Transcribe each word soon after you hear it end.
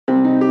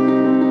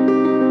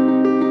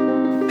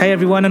Hey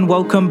everyone, and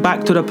welcome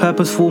back to the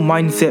Purposeful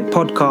Mindset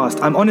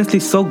podcast. I'm honestly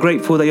so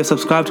grateful that you're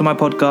subscribed to my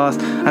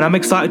podcast, and I'm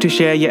excited to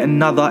share yet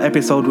another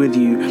episode with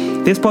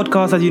you. This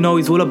podcast, as you know,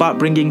 is all about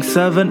bringing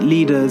servant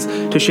leaders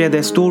to share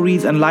their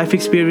stories and life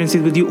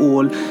experiences with you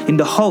all in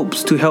the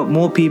hopes to help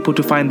more people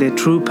to find their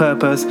true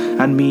purpose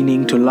and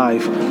meaning to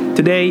life.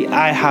 Today,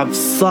 I have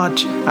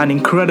such an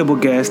incredible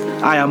guest.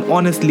 I am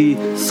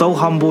honestly so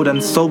humbled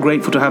and so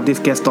grateful to have this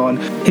guest on.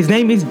 His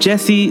name is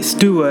Jesse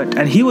Stewart,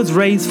 and he was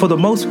raised for the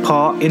most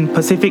part in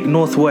Pacific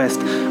Northwest,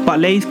 but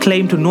lays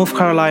claim to North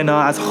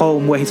Carolina as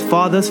home, where his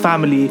father's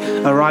family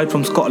arrived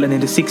from Scotland in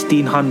the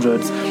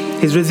 1600s.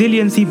 His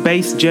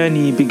resiliency-based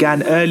journey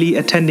began early,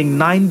 attending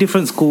 9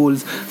 different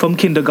schools from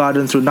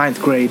kindergarten through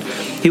 9th grade.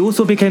 He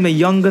also became the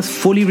youngest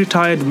fully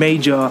retired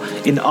major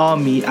in the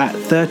Army at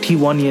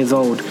 31 years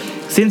old.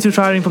 Since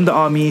retiring from the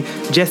Army,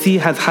 Jesse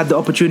has had the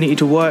opportunity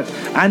to work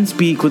and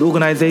speak with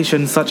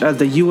organizations such as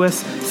the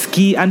US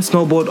Ski and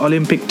Snowboard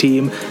Olympic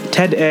Team,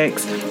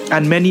 TEDx,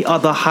 and many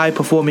other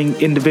high-performing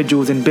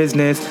individuals in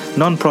business,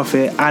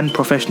 non-profit, and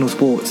professional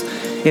sports.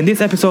 In this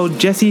episode,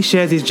 Jesse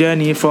shares his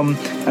journey from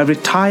a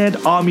retired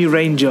Army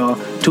Ranger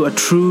to a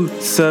true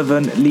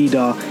servant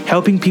leader,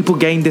 helping people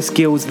gain the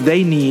skills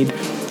they need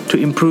to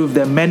improve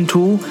their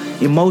mental,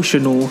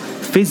 emotional,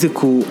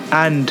 physical,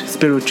 and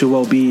spiritual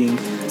well-being.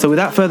 So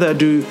without further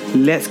ado,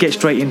 let's get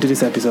straight into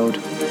this episode.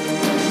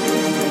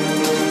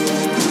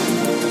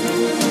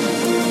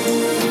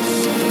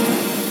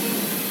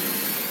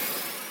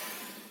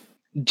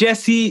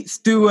 Jesse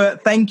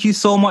Stewart, thank you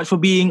so much for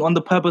being on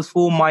the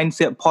Purposeful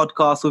Mindset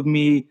podcast with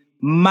me.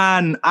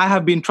 Man, I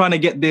have been trying to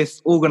get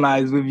this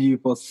organized with you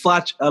for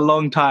such a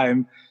long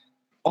time.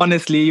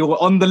 Honestly, you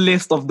were on the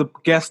list of the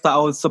guests that I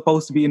was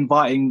supposed to be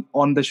inviting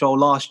on the show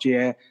last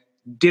year.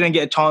 Didn't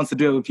get a chance to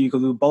do it with you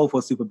because we both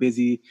were super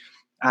busy.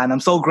 And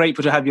I'm so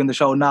grateful to have you on the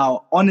show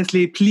now.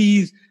 Honestly,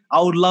 please,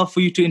 I would love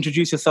for you to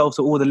introduce yourself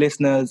to all the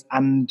listeners.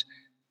 And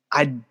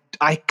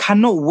I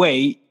cannot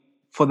wait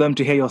for them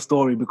to hear your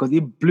story, because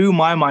it blew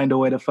my mind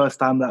away the first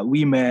time that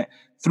we met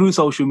through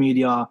social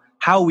media,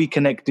 how we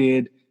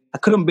connected. I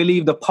couldn't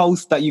believe the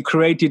post that you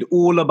created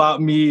all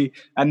about me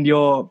and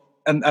your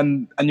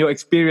and your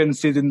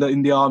experiences in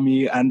the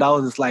Army. And I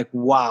was just like,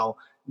 wow,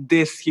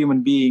 this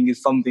human being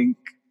is something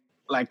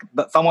like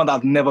someone that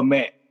I've never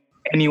met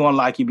anyone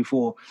like you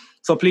before.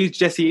 So please,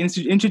 Jesse,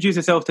 introduce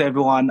yourself to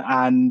everyone,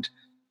 and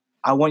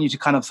I want you to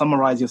kind of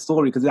summarize your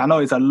story, because I know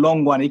it's a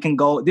long one.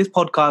 This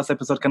podcast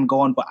episode can go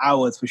on for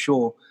hours for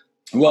sure.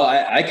 Well,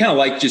 I kind of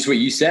like just what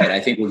you said.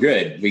 I think we're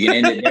good. We can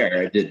end it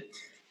there. End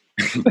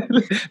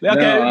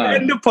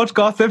the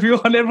podcast,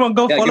 everyone. Everyone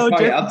go follow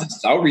Jesse.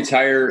 I'll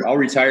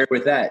retire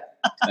with that.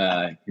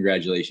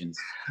 Congratulations.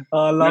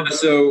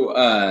 So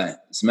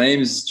my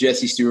name is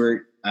Jesse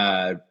Stewart.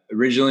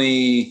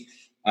 Originally,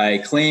 I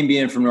claim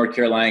being from North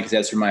Carolina because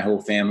that's where my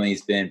whole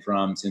family's been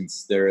from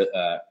since the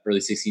early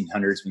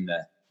 1600s, when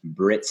the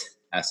Brit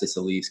asked us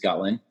to leave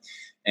Scotland.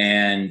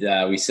 And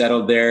we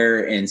settled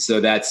there. And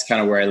so that's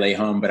kind of where I lay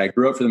home. But I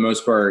grew up for the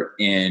most part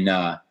in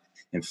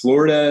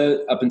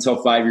Florida up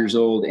until 5 years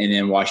old, and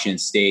then Washington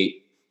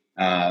State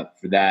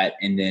for that.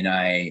 And then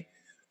I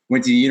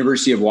went to the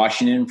University of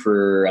Washington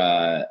for,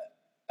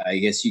 I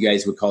guess you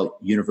guys would call it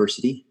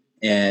university.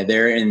 And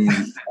there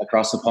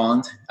across the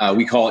pond,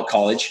 we call it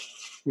college.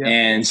 Yeah.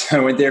 And so I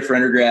went there for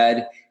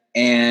undergrad,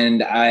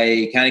 and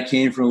I kind of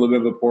came from a little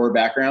bit of a poor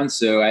background,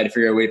 so I had to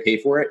figure out a way to pay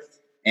for it.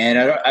 And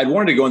I'd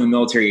wanted to go in the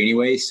military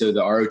anyway, so the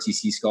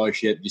ROTC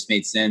scholarship just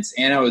made sense.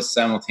 And I was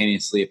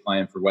simultaneously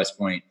applying for West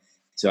Point,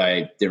 so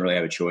I didn't really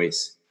have a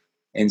choice.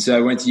 And so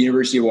I went to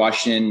University of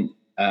Washington.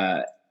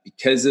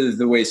 Because of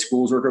the way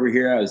schools work over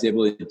here, I was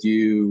able to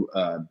do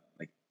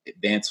like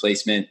advanced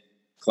placement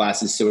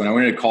classes. So when I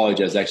went into college,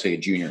 I was actually a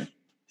junior.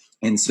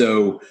 And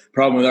so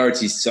problem with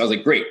ROTC, so I was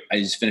like, great, I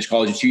just finished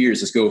college in 2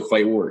 years. Let's go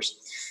fight wars.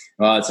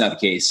 Well, that's not the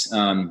case. You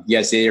got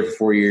to stay there for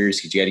 4 years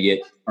because you got to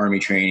get Army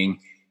training.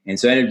 And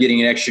so I ended up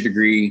getting an extra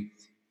degree.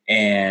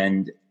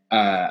 And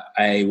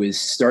I was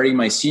starting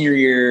my senior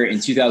year in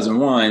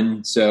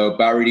 2001. So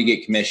about ready to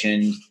get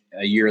commissioned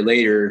a year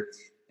later.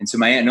 And so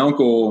my aunt and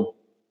uncle,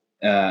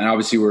 and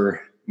obviously we're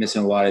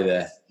missing a lot of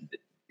the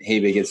Hey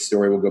Big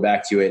story. We'll go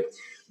back to it.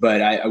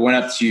 But I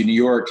went up to New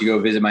York to go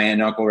visit my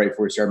aunt and uncle right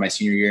before I started my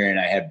senior year. And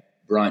I had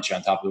brunch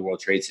on top of the World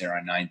Trade Center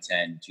on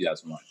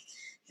 9/10/2001.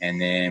 And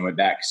then went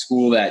back to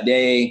school that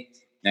day.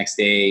 Next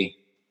day,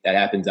 that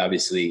happens.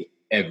 Obviously,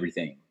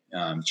 everything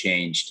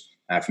changed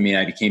for me. And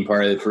I became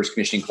part of the first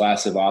commissioning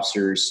class of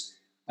officers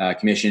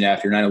commissioned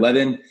after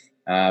 9/11.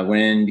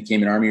 Went in,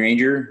 became an Army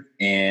Ranger,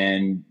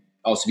 and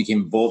also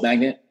became a bullet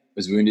magnet.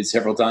 Was wounded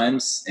several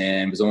times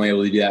and was only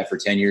able to do that for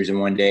 10 years in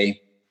one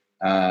day.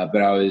 But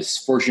I was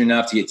fortunate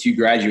enough to get 2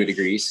 graduate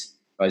degrees.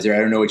 I was there. I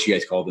don't know what you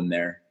guys call them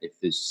there, if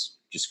it's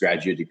just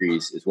graduate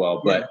degrees as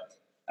well. But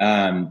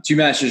 2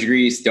 master's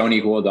degrees don't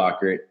equal a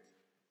doctorate.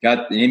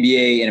 Got an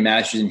MBA and a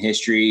master's in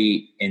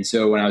history. And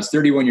so when I was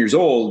 31 years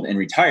old and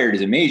retired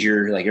as a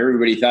major, like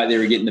everybody thought they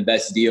were getting the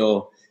best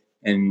deal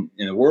in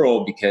the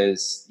world,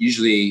 because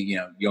usually, you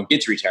don't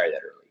get to retire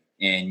that early.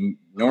 And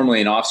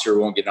normally an officer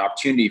won't get an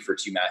opportunity for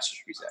 2 master's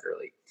degrees that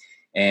early.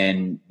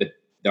 But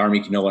the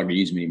Army can no longer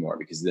use me anymore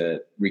because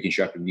the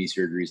reconstructive knee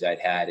surgeries I'd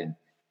had and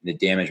the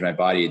damage my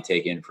body had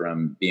taken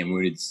from being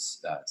wounded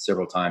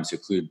several times to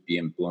include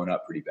being blown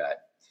up pretty bad.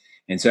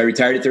 And so I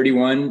retired at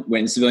 31,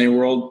 went in the civilian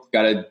world,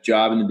 got a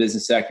job in the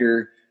business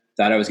sector,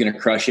 thought I was going to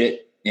crush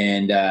it.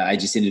 And I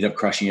just ended up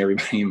crushing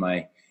everybody in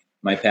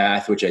my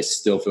path, which I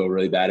still feel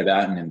really bad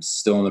about. And I'm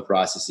still in the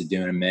process of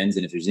doing amends.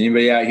 And if there's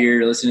anybody out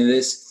here listening to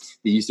this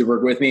that used to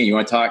work with me and you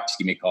want to talk, just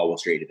give me a call. We'll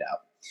straighten it out.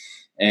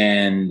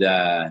 And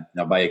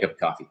I'll buy you a cup of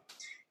coffee.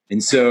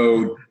 And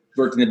so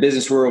worked in the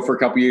business world for a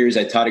couple of years.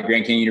 I taught at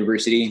Grand Canyon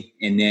University.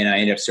 And then I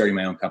ended up starting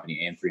my own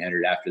company,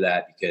 AM300, after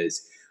that,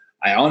 because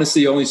I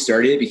honestly only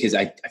started it because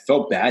I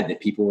felt bad that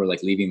people were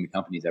like leaving the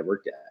companies I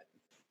worked at.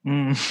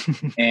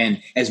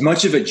 And as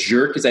much of a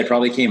jerk as I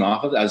probably came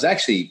off of,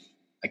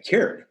 I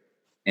cared.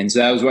 And so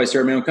that was why I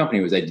started my own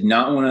company, was I did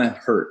not want to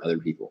hurt other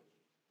people.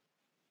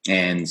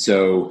 And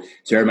so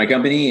started my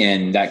company,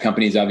 and that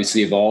company has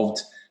obviously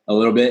evolved a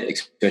little bit,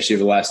 especially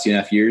over the last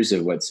 2.5 years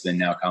of what's been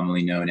now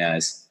commonly known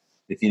as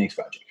the Phoenix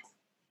Project.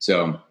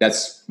 So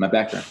that's my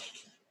background.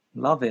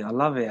 Love it. I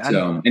love it.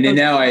 And then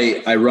now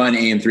I run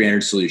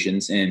AM300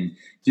 Solutions, and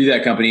through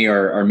that company,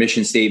 our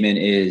mission statement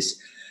is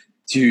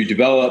to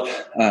develop,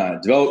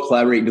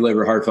 collaborate, and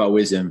deliver hard-fought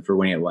wisdom for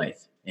winning at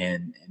life.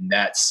 And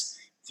that's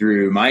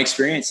through my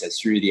experience. That's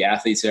through the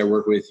athletes that I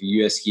work with,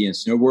 US ski and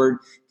snowboard,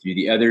 through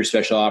the other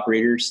special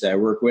operators that I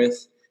work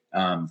with,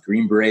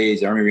 Green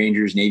Berets, Army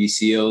Rangers, Navy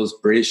SEALs,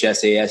 British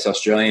SAS,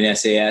 Australian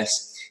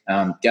SAS.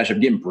 I'm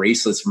getting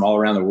bracelets from all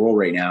around the world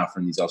right now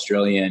from these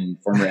Australian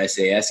former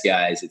SAS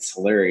guys. It's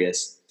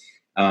hilarious.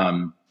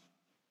 And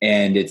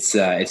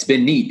it's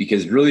been neat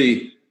because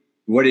really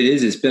what it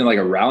is, it's been like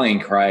a rallying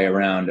cry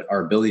around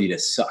our ability to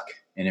suck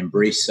and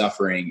embrace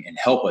suffering and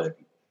help other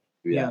people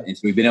do that. Yeah. And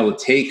so we've been able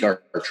to take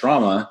our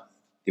trauma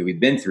that we've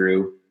been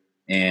through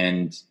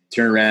and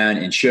turn around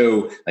and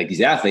show like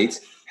these athletes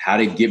how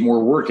to get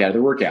more work out of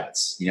their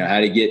workouts, how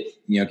to get,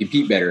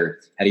 compete better,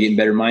 how to get in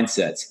better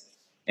mindsets.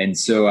 And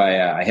so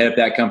I head up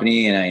that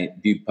company and I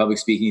do public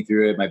speaking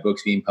through it. My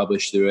book's being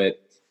published through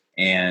it.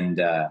 And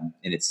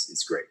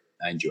it's great.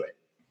 I enjoy it.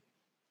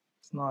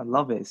 No, I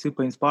love it.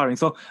 Super inspiring.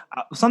 So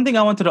something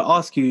I wanted to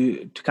ask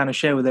you to kind of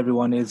share with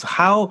everyone is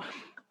how,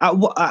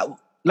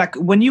 like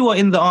when you were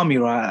in the Army,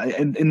 right,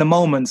 in the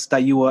moments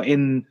that you were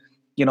in,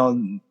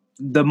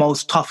 the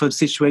most toughest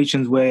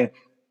situations, where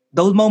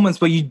those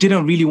moments where you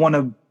didn't really want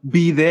to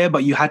be there,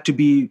 but you had to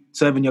be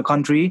serving your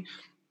country.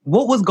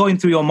 What was going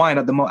through your mind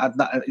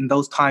in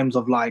those times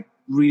of like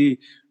really,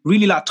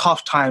 really like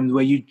tough times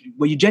where you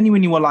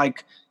genuinely were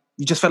like,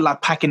 you just felt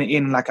like packing it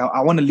in, like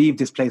I want to leave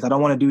this place. I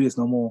don't want to do this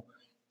no more.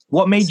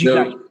 What made you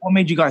guys?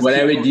 What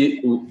I would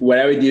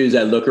do is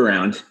I'd look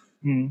around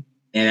and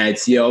I'd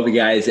see all the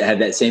guys that had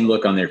that same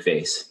look on their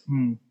face,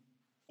 and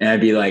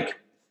I'd be like,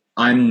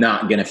 I'm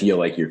not gonna feel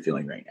like you're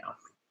feeling right now.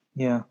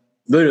 Yeah,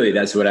 literally,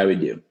 that's what I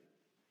would do.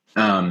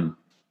 And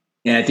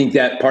I think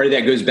that part of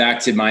that goes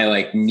back to my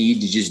like need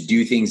to just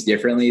do things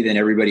differently than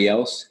everybody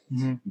else.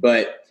 Mm-hmm.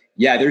 But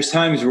yeah, there's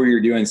times where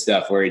you're doing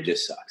stuff where it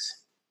just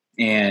sucks.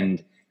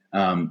 And,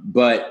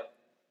 but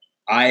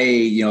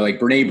I, like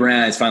Brene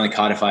Brown has finally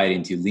codified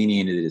into leaning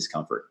into the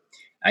discomfort.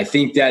 I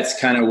think that's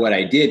kind of what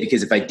I did,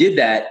 because if I did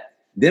that,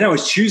 then I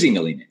was choosing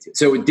to lean into it.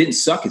 So it didn't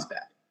suck as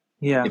bad.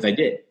 Yeah. If I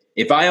did,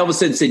 if I all of a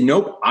sudden said,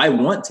 nope, I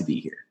want to be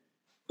here.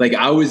 Like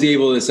I was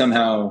able to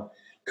somehow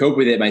cope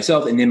with it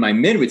myself. And then my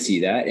men would see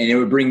that and it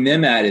would bring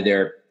them out of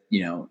their,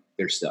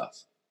 their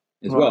stuff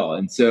as well.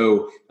 And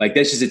so like,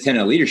 that's just a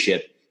tenet of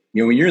leadership.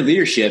 When you're in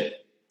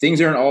leadership, things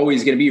aren't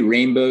always going to be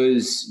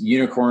rainbows,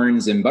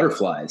 unicorns, and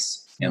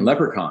butterflies and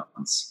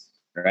leprechauns,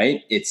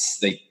 right?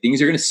 It's like,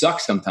 things are going to suck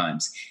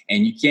sometimes.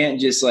 And you can't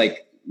just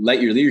like,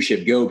 let your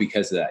leadership go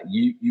because of that.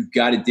 You've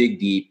got to dig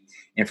deep.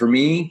 And for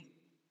me,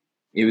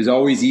 it was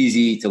always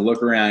easy to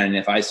look around. And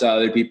if I saw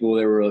other people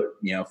that were,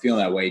 feeling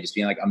that way, just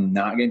being like, I'm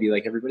not going to be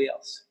like everybody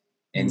else.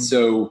 And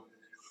so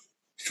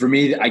for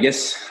me, I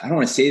guess I don't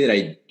want to say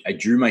that I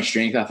drew my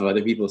strength off of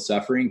other people's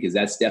suffering, because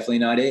that's definitely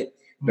not it.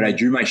 But I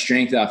drew my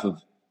strength off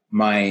of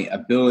my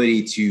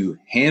ability to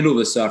handle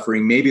the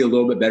suffering, maybe a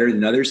little bit better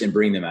than others, and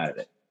bring them out of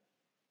it.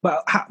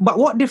 But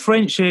what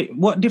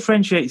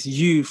differentiates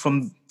you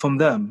from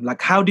them?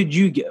 Like, how did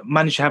you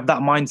manage to have that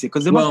mindset?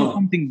 Because there must be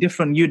something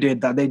different you did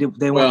that they did.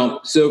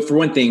 So for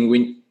one thing,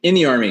 when in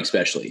the Army,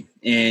 especially,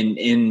 and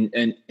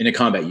in a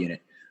combat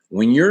unit,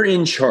 when you're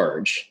in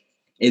charge,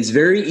 it's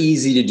very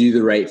easy to do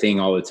the right thing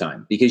all the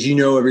time, because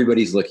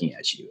everybody's looking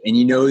at you, and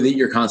that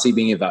you're constantly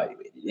being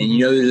evaluated,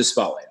 and there's a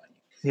spotlight on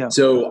you. Yeah.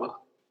 So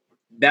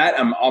that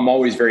I'm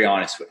always very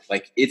honest with.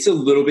 Like, it's a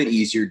little bit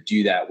easier to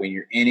do that when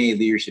you're in a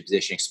leadership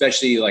position,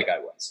 especially like I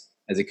was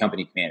as a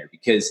company commander,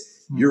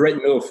 because you're right in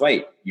the middle of a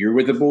fight. You're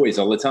with the boys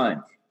all the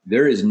time.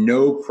 There is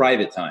no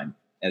private time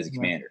as a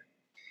commander.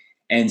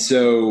 And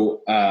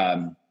so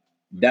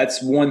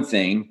that's one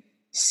thing.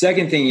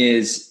 Second thing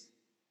is,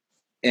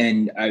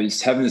 and I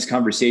was having this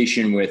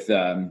conversation with,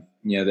 the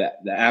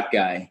app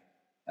guy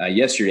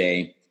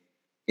yesterday,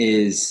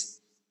 is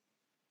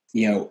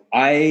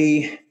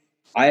I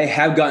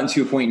have gotten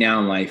to a point now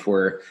in life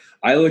where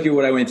I look at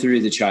what I went through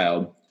as a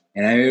child,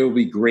 and I will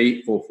be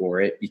grateful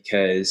for it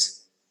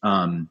because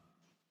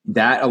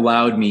that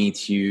allowed me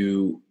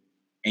to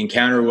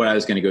encounter what I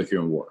was going to go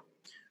through in war.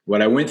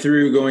 What I went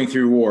through going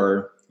through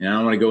war, and I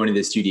don't want to go into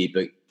this too deep,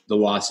 but the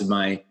loss of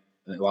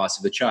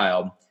a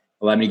child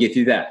allowed me to get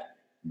through that.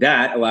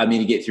 That allowed me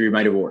to get through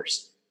my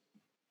divorce.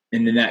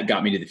 And then that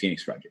got me to the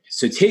Phoenix Project.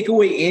 So take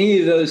away any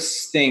of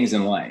those things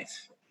in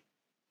life,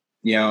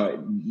 I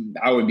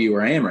wouldn't be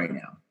where I am right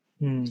now.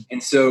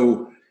 And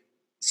so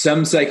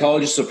some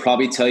psychologists will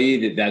probably tell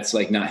you that that's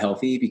like not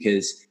healthy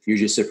because you're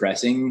just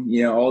suppressing,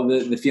 all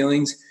the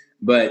feelings.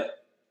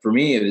 But for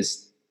me, it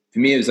was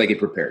like it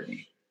prepared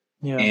me.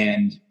 Yeah.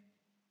 And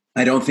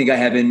I don't think I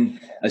have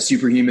a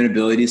superhuman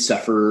ability to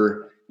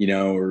suffer,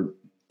 or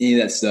any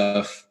of that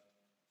stuff.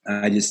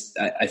 I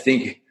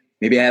think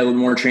maybe I had a little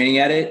more training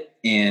at it,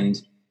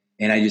 and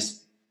I'm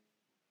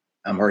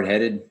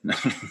hard-headed.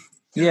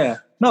 Yeah,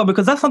 no,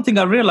 because that's something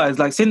I realized.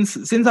 Like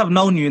since I've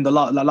known you in the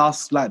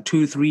last like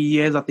 2-3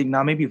 years, I think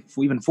now maybe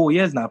even 4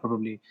 years now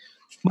probably.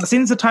 But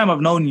since the time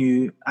I've known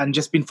you and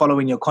just been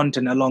following your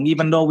content along,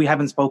 even though we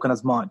haven't spoken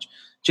as much,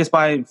 just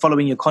by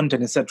following your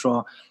content,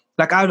 etc.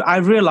 Like I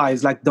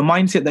realized like the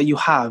mindset that you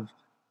have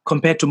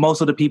compared to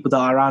most of the people that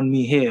are around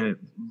me here,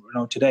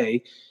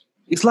 today,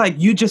 it's like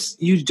you're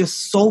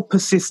just so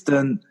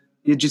persistent.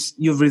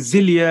 You're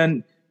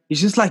resilient.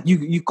 It's just like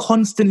you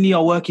constantly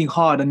are working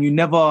hard, and you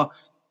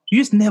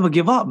just never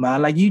give up,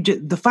 man. Like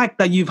the fact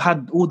that you've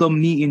had all the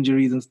knee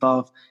injuries and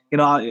stuff.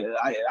 I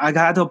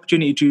had the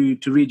opportunity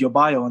to read your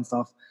bio and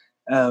stuff,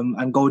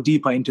 and go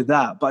deeper into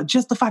that. But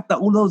just the fact that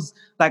all those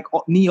like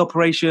knee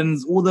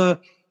operations, all the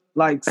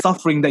like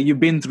suffering that you've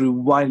been through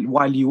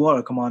while you were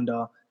a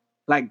commander,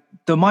 like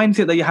the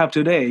mindset that you have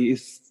today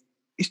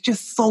it's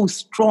just so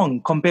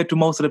strong compared to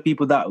most of the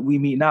people that we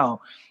meet now.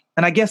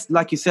 And I guess,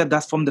 like you said,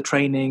 that's from the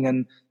training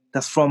and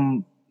that's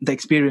from the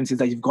experiences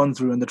that you've gone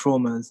through and the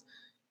traumas.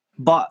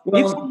 But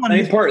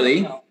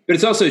partly, but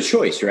it's also a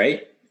choice,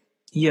 right?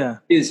 Yeah.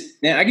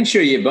 Now I can show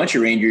you a bunch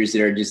of Rangers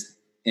that are just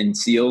in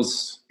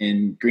SEALs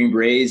and Green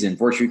Berets and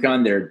Force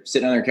Recon. They're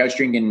sitting on their couch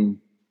drinking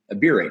a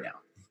beer right now.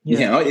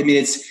 Yeah.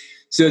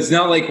 It's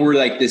not like we're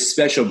like this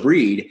special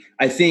breed.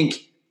 I think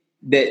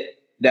that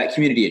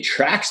community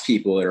attracts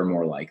people that are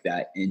more like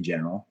that in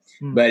general,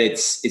 but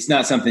it's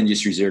not something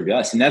just reserved to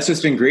us. And that's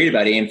what's been great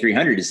about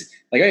AM300 is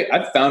like,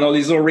 I've found all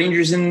these little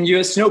Rangers in the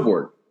US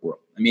snowboard world.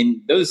 I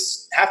mean,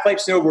 those half-pipe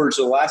snowboarders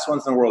are the last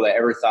ones in the world I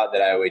ever thought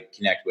that I would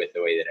connect with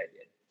the way that I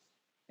did.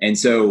 And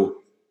so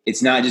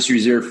it's not just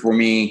reserved for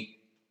me.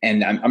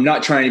 And I'm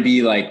not trying to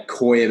be like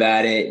coy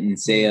about it and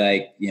say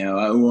like,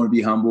 I want to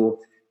be humble.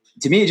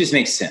 To me, it just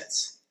makes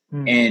sense.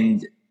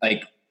 And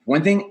like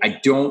one thing, I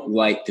don't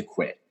like to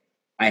quit.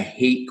 I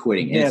hate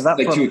quitting. And it's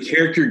like to a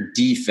character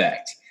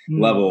defect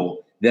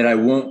level that I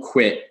won't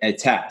quit at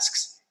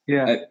tasks.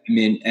 Yeah.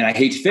 And I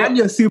hate to fail. And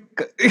you're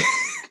super.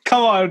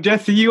 Come on,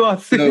 Jesse, you are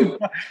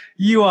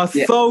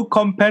so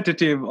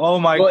competitive. Oh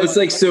my God. Well, it's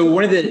like, so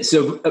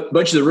a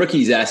bunch of the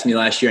rookies asked me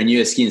last year on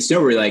US Ski and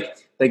Snowboard,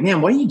 like,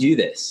 man, why do you do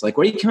this? Like,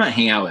 why do you come out and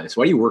hang out with us?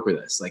 Why do you work with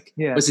us? Like,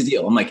 what's the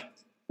deal? I'm like,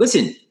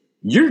 listen,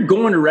 you're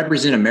going to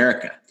represent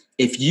America.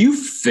 If you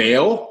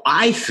fail,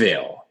 I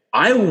fail.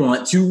 I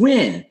want to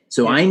win.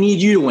 So I need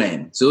you to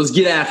win. So let's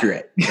get after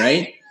it.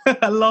 Right.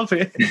 I love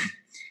it.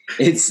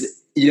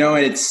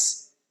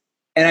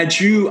 And I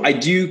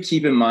do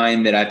keep in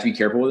mind that I have to be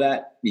careful with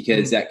that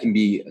because that can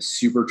be a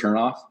super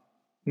turnoff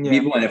to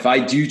people. And if I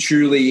do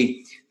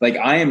truly, like,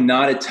 I am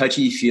not a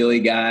touchy-feely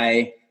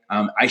guy.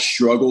 I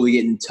struggle to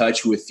get in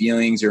touch with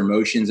feelings or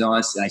emotions on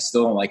us, and I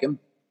still don't like them.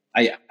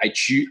 I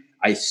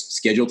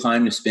schedule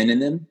time to spend in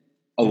them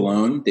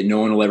alone that no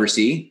one will ever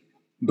see,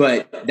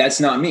 but that's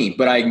not me.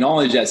 But I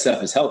acknowledge that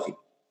stuff is healthy.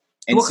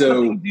 And what kind of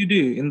things do you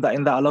do in that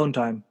alone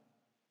time?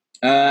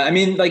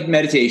 Like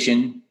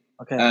meditation.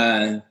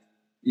 Okay.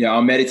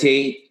 I'll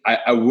meditate.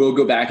 I will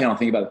go back and I'll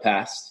think about the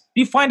past.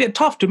 Do you find it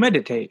tough to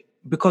meditate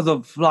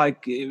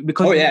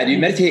Oh yeah,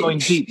 dude, meditate.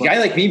 A guy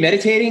like me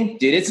meditating,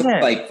 dude, it's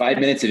like 5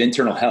 minutes of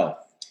internal hell.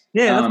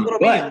 Yeah, that's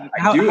what I mean.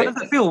 How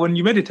does it feel when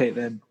you meditate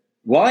then?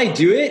 While I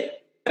do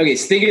it, okay,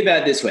 so think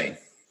about it this way.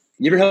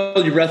 You ever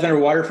held your breath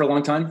underwater for a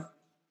long time?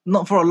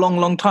 Not for a long,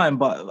 long time,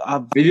 but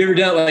have you ever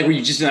done it like where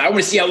you just, I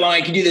want to see how long I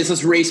can do this,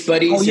 let's race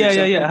buddies? Oh, yeah,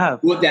 I have.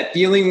 What, that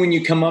feeling when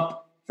you come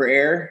up for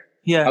air?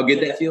 Yeah. How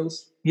good that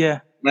feels? Yeah.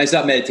 When I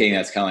stop meditating,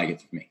 that's kind of like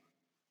it for me.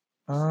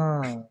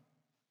 Ah,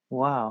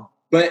 wow.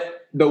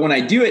 But when I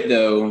do it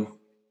though,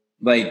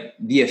 like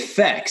the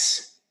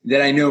effects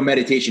that I know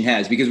meditation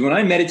has, because when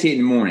I meditate in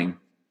the morning,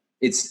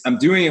 I'm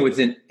doing it with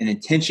an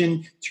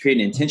intention to create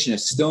an intention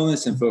of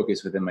stillness and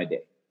focus within my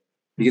day.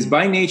 Because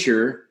by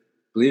nature,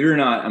 believe it or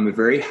not, I'm a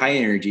very high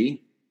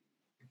energy,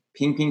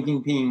 ping, ping,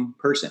 ping, ping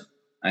person.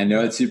 I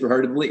know it's super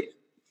hard to believe.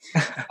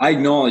 I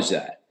acknowledge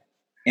that.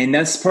 And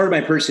that's part of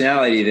my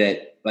personality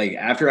that, like,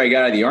 after I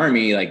got out of the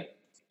Army, like,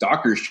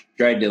 doctors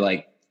tried to,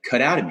 like,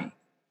 cut out of me.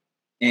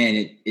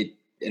 And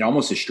it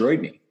almost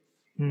destroyed me.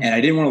 And I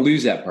didn't want to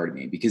lose that part of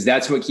me because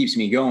that's what keeps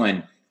me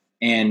going.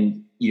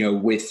 And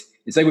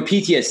it's like with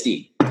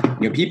PTSD.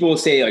 People will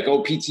say like,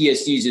 oh,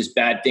 PTSD is this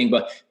bad thing,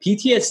 but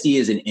PTSD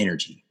is an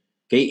energy.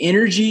 Okay.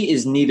 Energy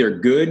is neither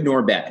good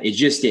nor bad. It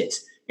just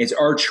is. It's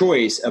our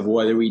choice of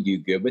whether we do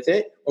good with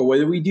it or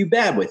whether we do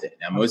bad with it.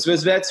 Now, most of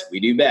us vets, we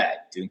do bad,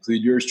 to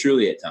include yours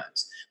truly at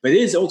times. But it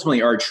is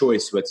ultimately our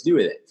choice what to do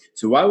with it.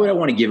 So why would I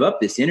want to give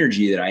up this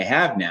energy that I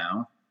have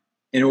now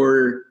in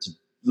order to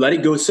let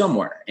it go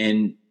somewhere?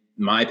 And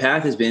my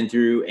path has been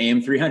through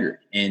AM 300.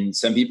 And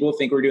some people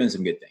think we're doing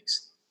some good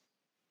things.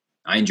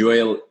 I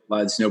enjoy a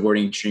lot of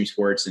snowboarding, extreme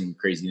sports, and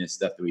craziness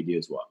stuff that we do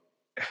as well.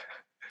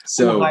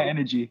 So high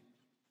energy.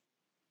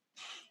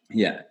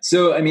 Yeah.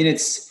 So, I mean,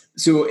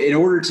 so in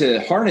order to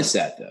harness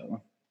that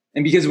though,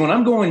 and because when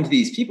I'm going to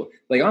these people,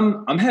 like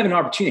I'm having an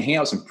opportunity to hang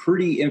out with some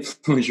pretty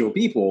influential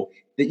people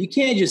that you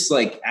can't just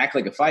like act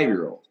like a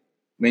 5-year-old.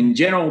 When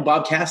General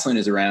Bob Caslin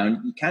is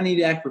around, you kind of need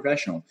to act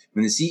professional.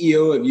 When the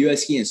CEO of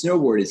US Ski and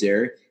Snowboard is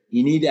there,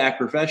 you need to act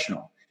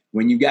professional.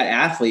 When you've got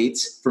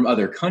athletes from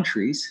other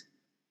countries,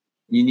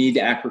 you need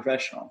to act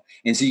professional.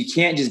 And so you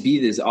can't just be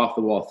this off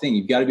the wall thing.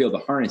 You've got to be able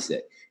to harness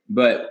it.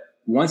 But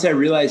once I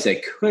realized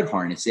I could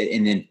harness it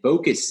and then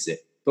focus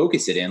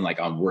it in like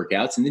on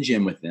workouts in the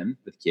gym with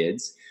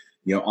kids,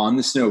 on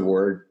the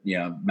snowboard,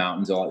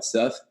 mountains, all that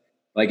stuff.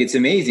 Like, it's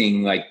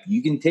amazing. Like,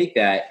 you can take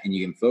that and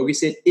you can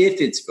focus it if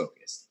it's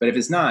focused, but if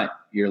it's not,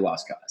 you're a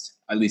lost cause.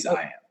 At least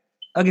I am.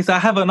 Okay. So I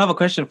have another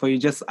question for you.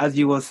 Just as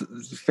you was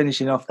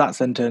finishing off that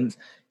sentence,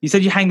 you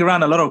said you hang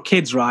around a lot of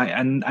kids, right?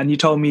 And you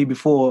told me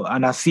before,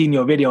 and I've seen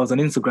your videos on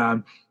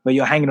Instagram where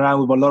you're hanging around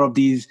with a lot of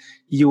these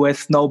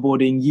US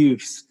snowboarding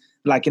youths.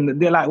 Like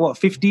they're like what,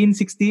 15,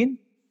 16?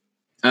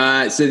 So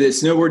the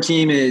snowboard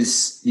team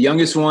is the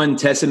youngest one.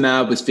 Tessa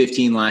Maub was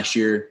 15 last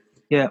year.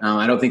 Yeah.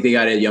 I don't think they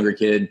got a younger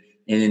kid.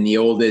 And then the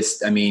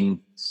oldest,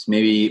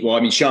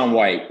 Sean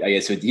White, I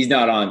guess. So he's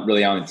not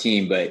really on the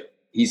team, but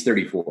he's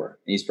 34 and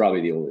he's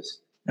probably the oldest.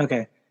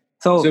 Okay.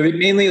 So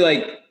mainly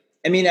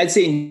I'd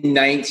say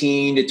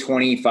 19 to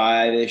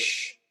 25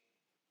 ish.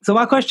 So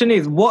my question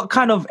is, what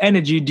kind of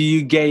energy do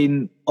you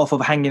gain off of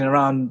hanging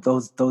around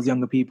those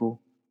younger people?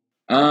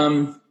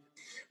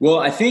 Well,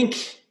 I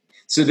think,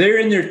 so they're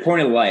in their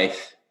point of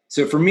life.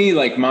 So for me,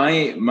 like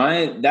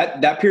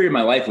that period of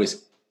my life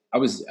I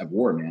was at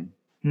war,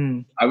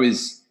 man.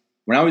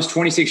 When I was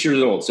 26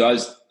 years old. So I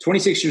was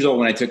 26 years old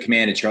when I took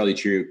command of Charlie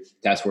Troop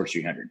Task Force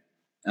 300.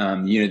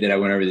 Unit that I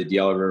went over to the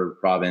Diyarbakir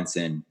province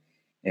and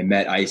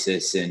met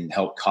ISIS and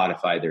helped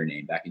codify their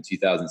name back in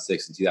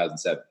 2006 and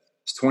 2007. I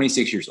was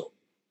 26 years old.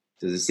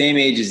 So the same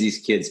age as these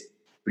kids,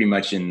 pretty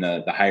much in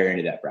the higher end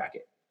of that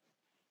bracket.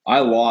 I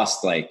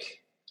lost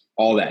like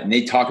all that. And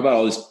they talk about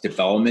all this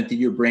development that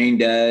your brain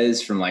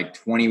does from like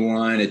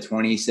 21 to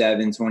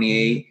 27,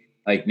 28. Mm-hmm.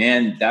 Like,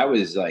 man, that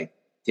was like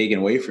taken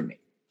away from me.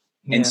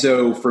 Yeah. And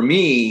so for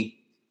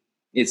me,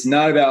 it's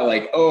not about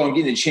like, oh, I'm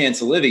getting a chance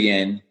to live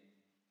again.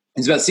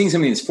 It's about seeing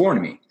something that's foreign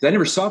to me. Because I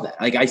never saw that.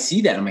 Like, I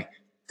see that. I'm like,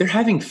 they're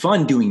having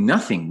fun doing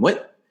nothing.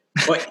 What?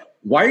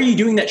 Why are you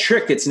doing that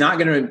trick that's not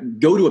going to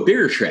go to a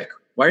bigger trick?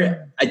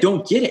 I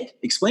don't get it.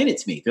 Explain it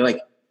to me. They're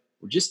like,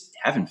 we're just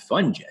having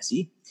fun,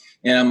 Jesse.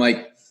 And I'm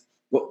like,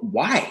 well,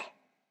 why?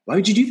 Why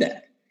would you do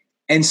that?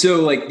 And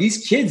so like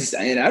these kids,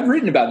 and I've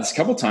written about this a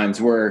couple of times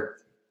where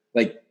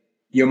like,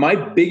 my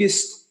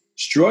biggest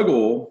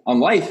struggle on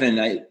life,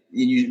 and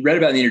you read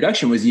about in the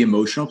introduction, was the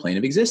emotional plane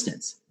of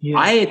existence. Yeah.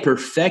 I had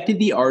perfected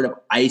the art of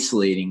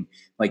isolating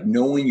like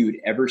no one you had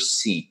ever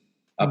seen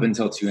up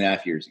until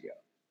 2.5 years ago,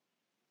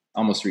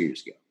 almost 3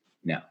 years ago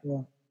now.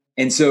 Yeah.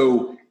 And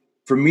so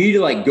for me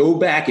to like go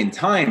back in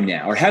time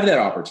now, or have that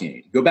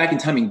opportunity to go back in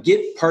time and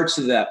get parts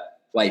of that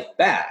life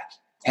back,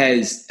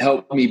 has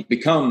helped me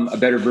become a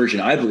better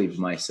version, I believe, of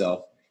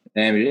myself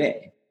than I am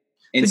today.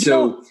 And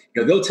so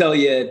they'll tell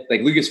you,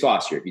 like Lucas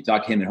Foster, if you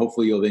talk to him, and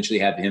hopefully you'll eventually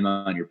have him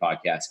on your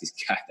podcast, because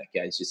God, that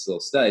guy's just a little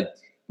stud.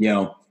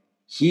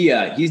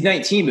 He's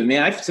 19, but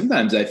man,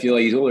 sometimes I feel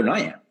like he's older than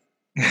I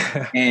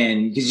am.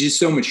 And he's just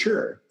so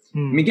mature. I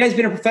mean, guy's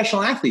been a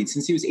professional athlete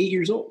since he was 8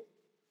 years old.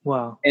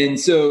 Wow. And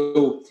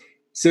so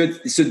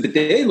but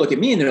they look at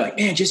me and they're like,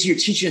 man, Jesse, you're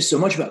teaching us so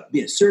much about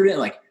being a servant,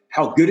 like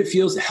how good it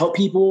feels to help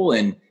people.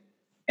 And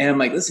I'm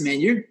like, listen,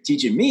 man, you're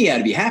teaching me how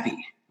to be happy.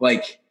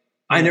 Like,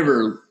 I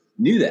never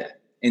knew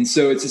that. And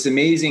so it's this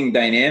amazing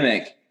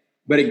dynamic,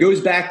 but it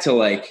goes back to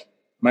like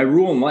my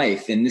rule in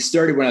life. And this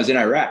started when I was in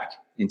Iraq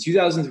in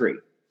 2003.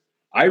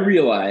 I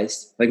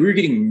realized like we were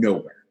getting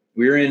nowhere.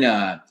 We were in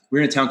a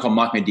town called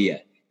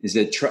Mahmadiyya. It's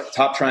the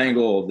top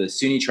triangle, the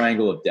Sunni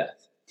triangle of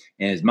death.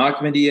 And it's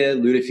Mahmadiyya,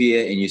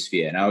 Lutafiyya, and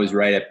Yusufiyya. And I was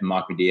right up in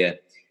Mahmadiyya,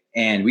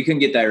 and we couldn't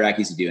get the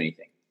Iraqis to do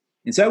anything.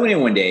 And so I went in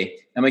one day.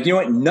 I'm like, you know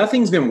what?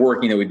 Nothing's been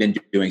working that we've been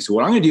doing. So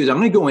what I'm going to do is I'm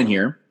going to go in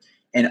here,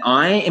 and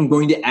I am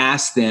going to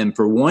ask them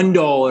for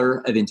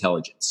 $1 of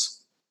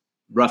intelligence.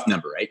 Rough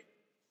number, right?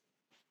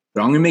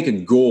 But I'm going to make a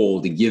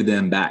goal to give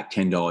them back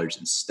 $10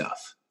 in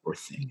stuff or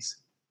things.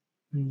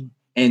 Mm.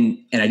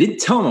 And I didn't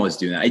tell them I was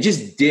doing that. I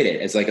just did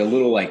it as like a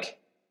little like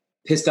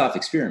pissed off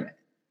experiment.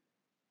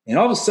 And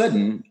all of a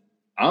sudden,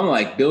 I'm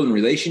like building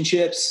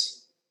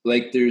relationships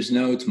like there's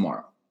no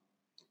tomorrow.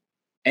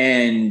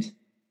 And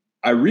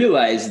I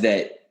realized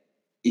that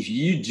if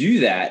you do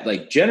that,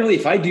 like generally,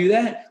 if I do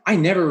that, I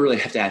never really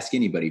have to ask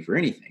anybody for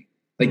anything.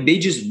 Like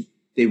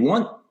they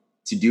want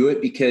to do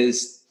it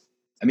because,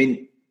 I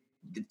mean,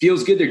 it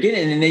feels good they're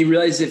getting it, and they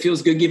realize it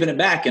feels good giving it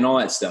back and all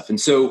that stuff. And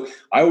so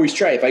I always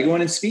try, if I go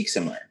in and speak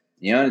somewhere,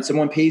 and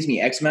someone pays me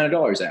X amount of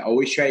dollars, I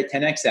always try to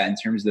 10X that in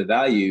terms of the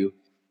value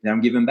that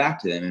I'm giving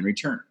back to them in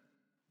return.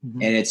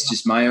 And it's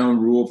just my own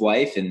rule of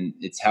life. And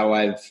it's how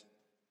I've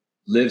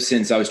lived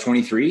since I was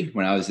 23,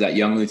 when I was that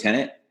young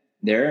lieutenant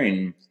there.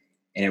 And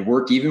it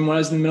worked even when I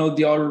was in the middle of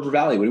the All River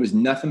Valley, when it was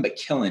nothing but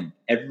killing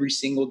every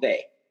single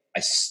day.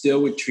 I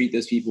still would treat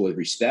those people with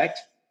respect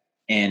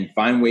and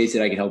find ways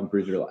that I could help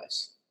improve their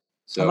lives.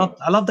 So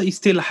I love that you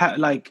still have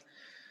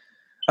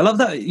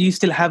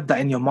that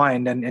in your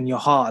mind and your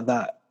heart,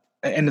 that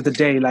at the end of the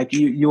day, like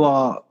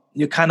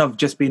you're kind of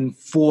just being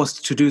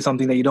forced to do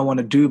something that you don't want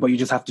to do, but you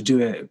just have to do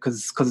it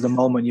because of the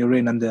moment you're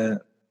in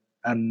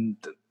and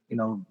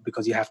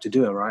because you have to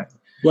do it, right?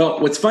 Well,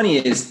 what's funny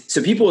is,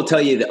 so people will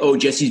tell you that, oh,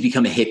 Jesse's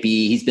become a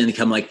hippie. He's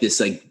become like this,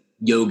 like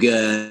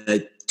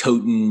yoga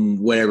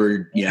toting,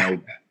 whatever,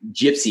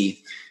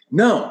 gypsy.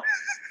 No,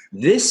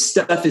 this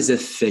stuff is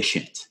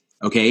efficient.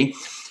 Okay.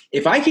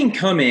 If I can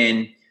come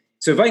in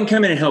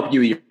and help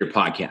you with your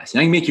podcast,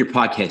 and I can make your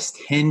podcast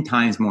 10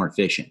 times more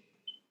efficient,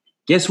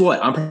 guess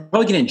what? I'm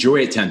probably going to enjoy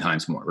it 10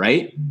 times more.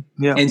 Right.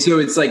 Yeah. And so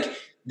it's like,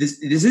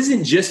 this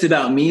isn't just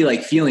about me,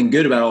 like feeling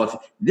good about all of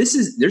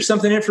this. There's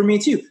something in it for me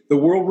too. The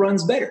world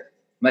runs better.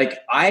 Like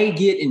I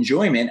get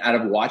enjoyment out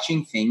of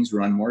watching things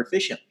run more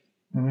efficiently.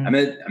 I'm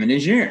an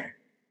engineer,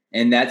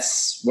 and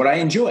that's what I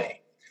enjoy.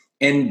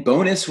 And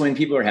bonus when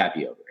people are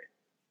happy over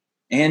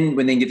it, and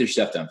when they can get their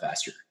stuff done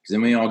faster, because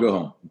then we all go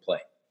home and play.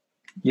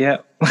 Yeah,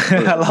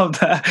 I love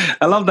that.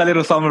 I love that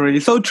little summary.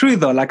 It's so true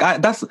though. Like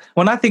that's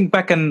when I think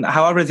back and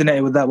how I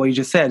resonated with that, what you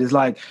just said, is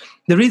like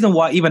the reason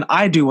why even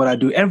I do what I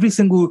do. Every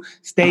single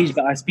stage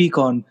that I speak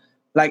on,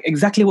 like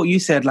exactly what you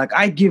said, like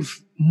I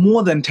give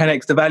more than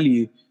 10x the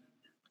value.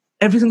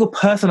 Every single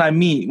person I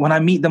meet, when I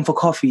meet them for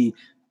coffee,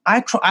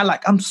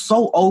 I'm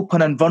so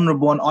open and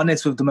vulnerable and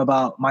honest with them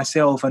about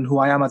myself and who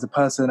I am as a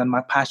person and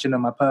my passion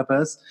and my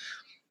purpose,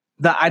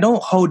 that I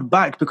don't hold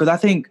back, because I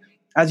think,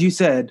 as you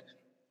said,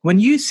 when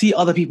you see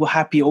other people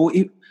happy,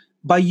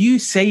 by you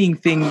saying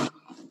things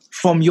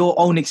from your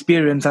own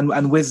experience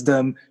and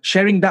wisdom,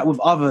 sharing that with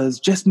others,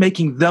 just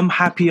making them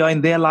happier in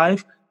their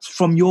life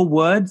from your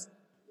words,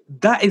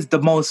 that is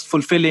the most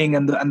fulfilling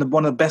and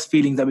one of the best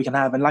feelings that we can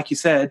have. And like you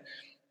said,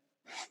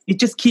 it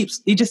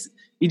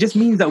just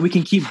means that we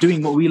can keep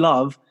doing what we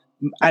love,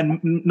 and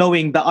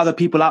knowing that other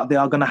people out there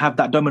are going to have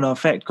that domino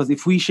effect. Because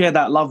if we share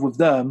that love with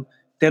them,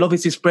 they'll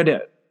obviously spread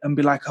it and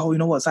be like, oh, you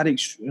know what,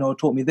 Sadiq,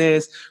 taught me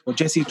this, or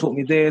Jesse taught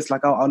me this.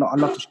 Like, I'd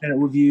love to share it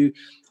with you.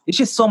 It's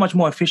just so much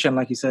more efficient,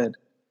 like you said.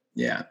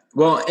 Yeah.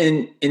 Well,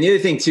 and the other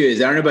thing too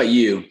is, I don't know about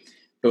you,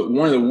 but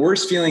one of the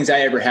worst feelings I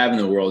ever have in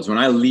the world is when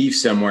I leave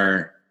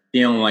somewhere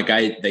feeling like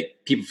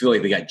people feel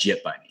like they got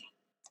gypped by me.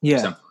 Yeah. Or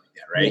something like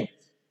that, right?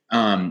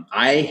 Yeah.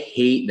 I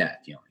hate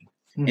that feeling.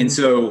 Mm-hmm. And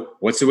so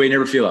what's the way to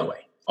never feel that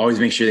way? Always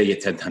make sure they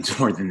get 10 times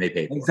more than they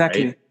paid for.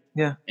 Exactly. Right?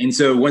 Yeah. And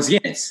so once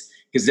again, it's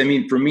because, I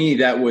mean, for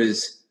me, I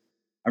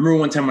remember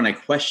one time when I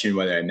questioned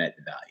whether I met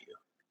the value,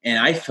 and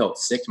I felt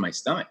sick to my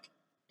stomach,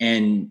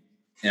 and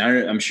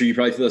I'm sure you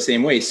probably feel the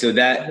same way. So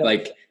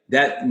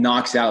that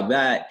knocks out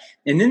that.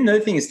 And then the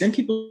other thing is, then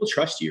people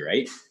trust you,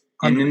 right?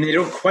 And then they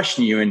don't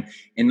question you.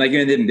 And like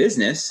in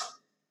business,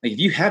 like if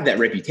you have that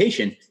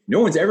reputation,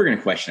 no one's ever going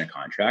to question a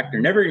contract. They're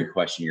never going to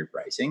question your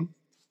pricing.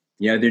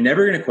 They're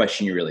never going to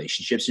question your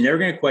relationships. They're never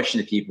going to question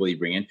the people you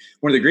bring in.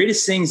 One of the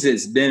greatest things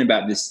that's been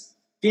about this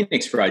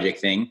Phoenix Project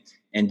thing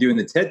and doing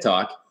the TED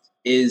Talk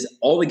is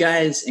all the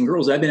guys and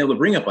girls I've been able to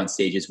bring up on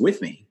stages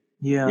with me.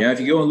 Yeah. If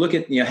you go and look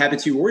at,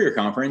 Habitude Warrior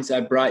Conference, I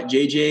brought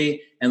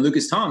JJ and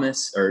Lucas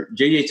Thomas, or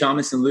JJ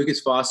Thomas and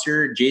Lucas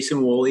Foster,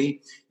 Jason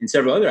Woolley, and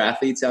several other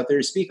athletes out there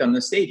to speak on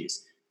those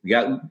stages. We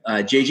got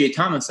JJ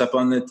Thomas up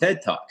on the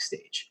TED Talk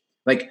stage.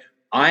 Like,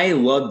 I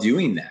love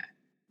doing that.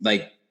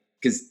 Like,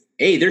 because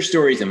their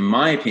stories, in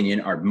my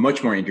opinion, are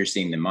much more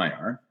interesting than mine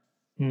are.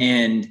 Mm.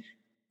 And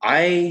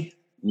I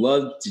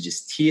love to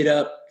just tee it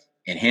up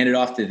and hand it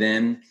off to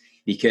them,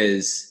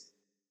 because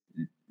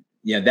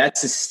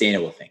that's a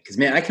sustainable thing. Because,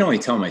 man, I can only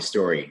tell my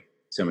story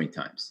so many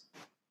times.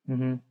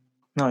 Mm-hmm.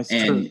 No, it's true.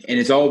 And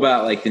it's all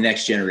about like the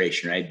next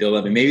generation, right? Build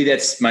up. And maybe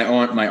that's my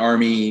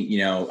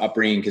army,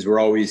 upbringing, because we're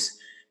always,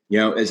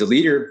 as a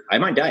leader, I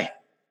might die.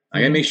 I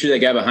got to make sure that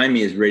guy behind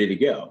me is ready to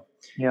go.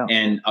 Yeah.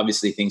 And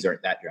obviously things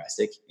aren't that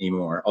drastic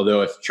anymore.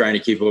 Although if trying to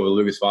keep up with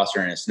Lucas Foster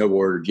and a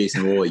snowboarder or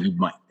Jason Woolley, you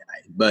might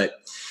die. But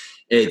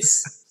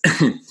it's,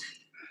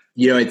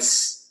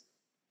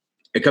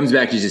 it comes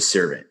back to just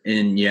servant.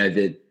 And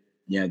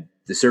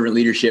the servant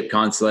leadership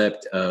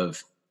concept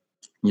of,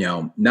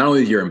 not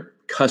only your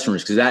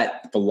customers, because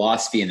that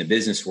philosophy in the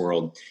business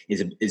world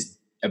is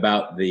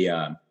about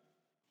the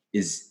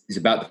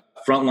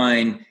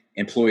frontline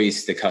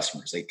employees to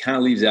customers. It kind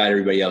of leaves out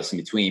everybody else in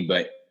between.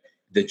 But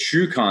the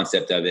true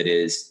concept of it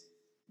is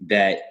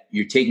that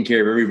you're taking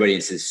care of everybody in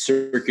this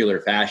circular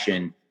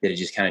fashion that it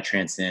just kind of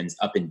transcends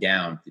up and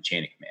down the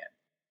chain of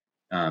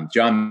command.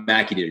 John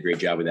Mackey did a great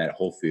job with that at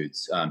Whole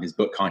Foods. His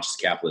book, Conscious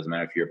Capitalism, I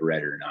don't know if you ever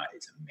read it or not.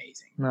 It's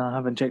amazing. No, I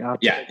haven't checked out.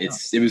 Yeah,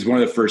 it was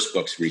one of the first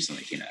books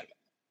recently came out of it.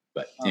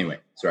 But anyway,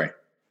 sorry.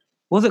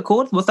 What's it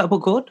called? What's that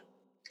book called?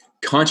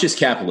 Conscious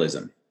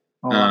Capitalism.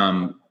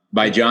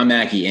 By John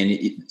Mackey.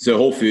 And so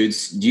Whole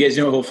Foods, do you guys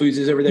know what Whole Foods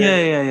is over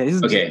there? Yeah.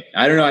 Okay.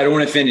 I don't know. I don't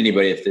want to offend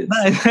anybody if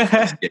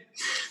it's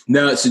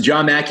no. So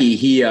John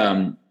Mackey,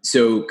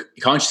 so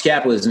Conscious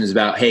Capitalism is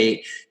about,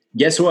 hey,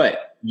 guess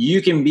what?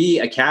 You can be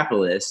a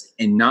capitalist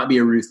and not be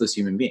a ruthless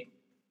human being.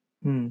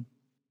 And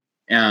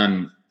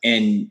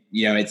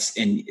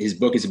his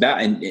book is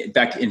about, and in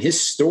fact, in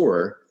his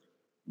store,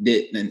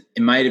 it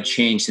might have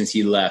changed since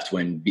he left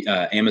when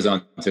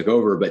Amazon took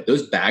over, but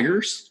those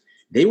baggers,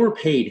 they were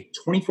paid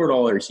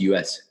 $24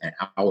 US an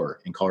hour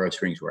in Colorado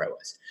Springs where I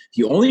was.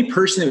 The only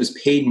person that was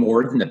paid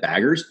more than the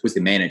baggers was the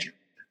manager.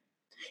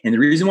 And the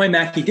reason why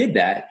Mackey did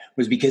that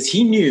was because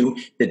he knew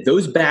that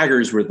those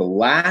baggers were the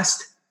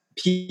last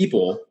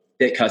people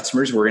that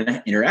customers were going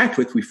to interact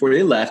with before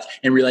they left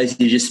and realized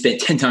they just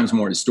spent 10 times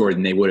more at the store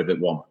than they would have at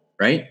Walmart,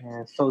 right?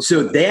 Yeah,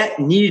 so that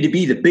needed to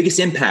be the biggest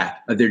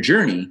impact of their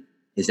journey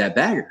is that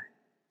bagger.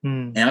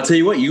 And I'll tell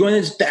you what, you go in,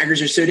 those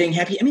baggers are so dang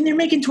happy. I mean, they're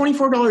making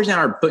 $24 an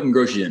hour putting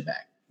groceries in a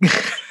bag.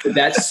 But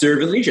that's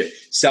servant leadership.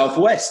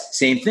 Southwest,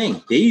 same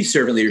thing. They use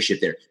servant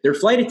leadership there. They're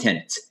flight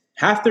attendants.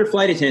 Half their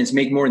flight attendants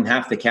make more than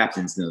half the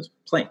captains in those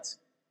planes.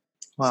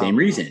 Wow. Same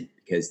reason,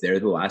 because they're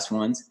the last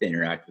ones that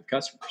interact with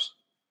customers.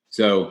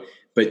 So,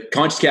 but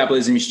Conscious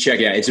Capitalism, you should check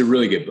it out. It's a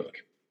really good book.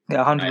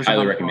 Yeah, 100%. I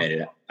highly recommend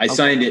it. I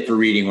signed it for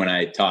reading when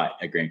I taught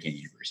at Grand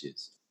Canyon University.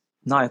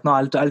 Nice. No,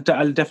 I'll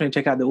definitely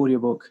check out the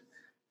audiobook.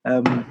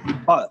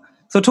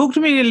 So talk to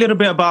me a little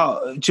bit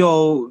about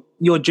your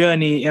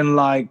journey in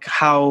like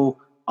how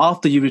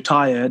after you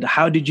retired,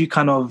 how did you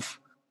kind of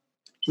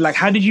like,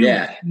 how did you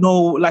know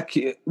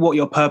like what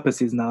your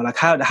purpose is now? Like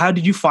how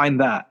did you find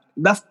that?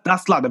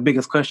 That's like the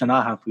biggest question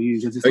I have for you.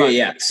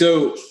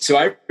 So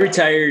I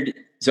retired.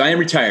 So I am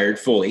retired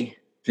fully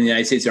from the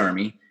United States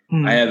Army.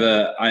 I have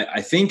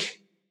I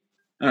think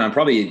I'm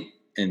probably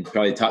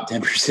top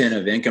 10%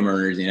 of income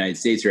earners in the United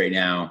States right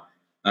now,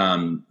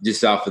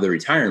 just off of the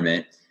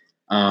retirement.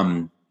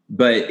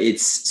 But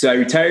so I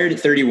retired at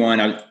 31.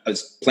 I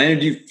was planning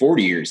to do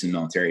 40 years in the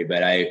military,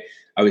 but I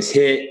was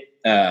hit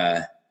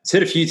a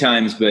few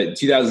times, but in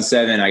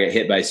 2007, I got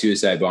hit by a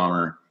suicide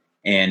bomber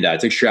and I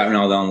took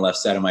shrapnel down the left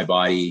side of my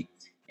body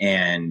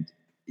and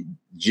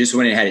just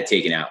when it had it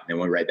taken out and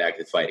went right back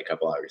to the fight a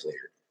couple hours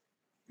later.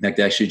 In fact,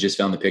 I actually just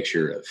found the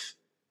picture of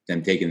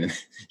them taking the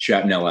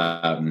shrapnel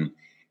out and,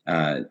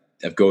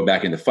 of going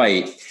back in the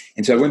fight.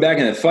 And so I went back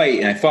in the fight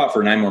and I fought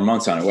for 9 more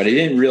months on it. What I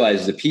didn't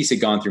realize is the piece had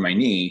gone through my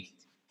knee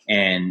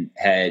and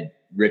had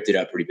ripped it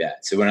up pretty bad.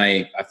 So when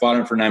I fought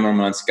him for 9 more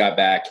months, got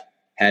back,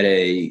 had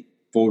a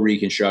full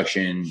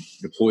reconstruction,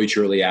 deployed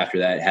shortly after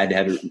that, had to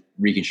have it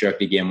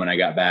reconstructed again when I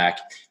got back,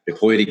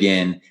 deployed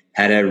again,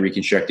 had to have it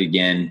reconstructed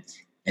again.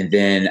 And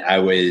then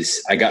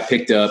I got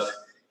picked up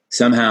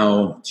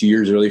somehow 2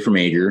 years early for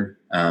major,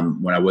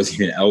 when I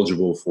wasn't even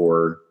eligible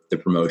for the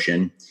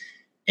promotion,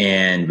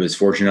 and was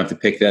fortunate enough to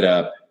pick that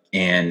up.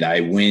 And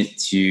I went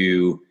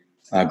to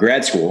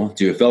grad school,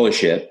 do a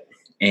fellowship.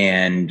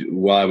 And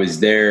while I was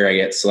there, I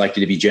got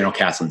selected to be General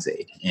Castlin's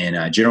aide.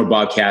 And General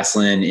Bob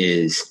Castlin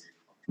is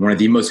one of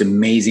the most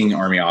amazing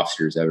Army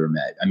officers I've ever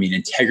met. I mean,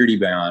 integrity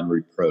beyond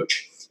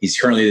reproach. He's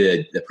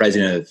currently the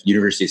president of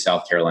University of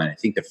South Carolina. I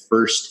think the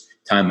first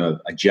time a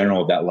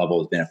general of that level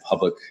has been a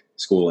public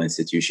school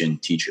institution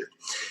teacher.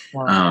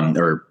 Wow.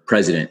 Or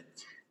president.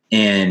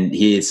 And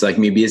it's like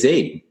me to be his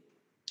aide.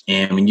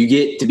 And when you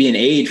get to be an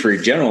aide for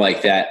a general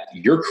like that,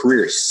 your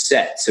career is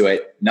set. So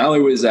not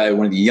only was I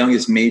one of the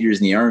youngest majors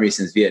in the Army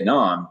since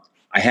Vietnam,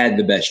 I had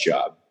the best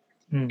job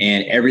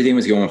and everything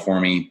was going for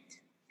me.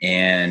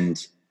 And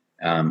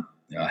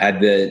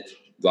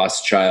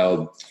lost a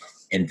child.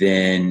 And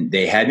then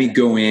they had me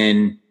go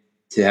in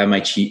to have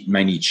my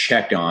knee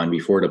checked on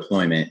before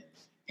deployment.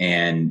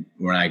 And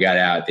when I got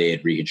out, they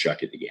had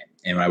reconstructed again.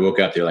 And when I woke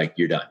up, they're like,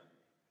 "You're done."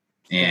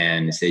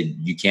 And they said,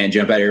 "You can't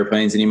jump out of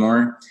airplanes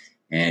anymore.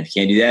 And if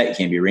you can't do that, you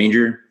can't be a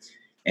Ranger."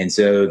 And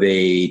so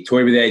they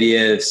toyed with the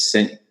idea of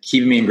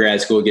keeping me in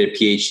grad school, get a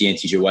PhD and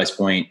teach at West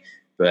Point.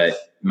 But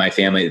my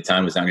family at the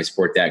time was not going to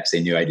support that because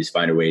they knew I'd just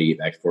find a way to get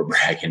back to Fort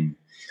Bragg and,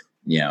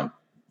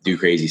 do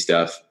crazy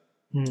stuff.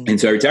 And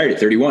so I retired at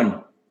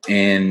 31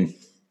 and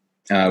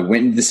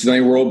went into the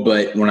civilian world.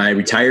 But when I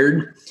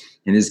retired,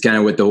 and this is kind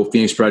of what the whole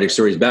Phoenix Project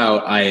story is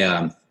about,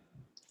 I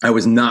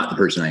was not the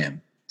person I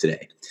am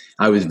today.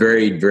 I was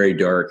very, very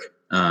dark.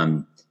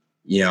 I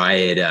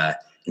had,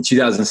 in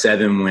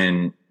 2007,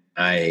 when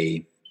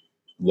I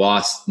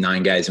lost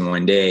 9 guys in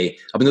one day,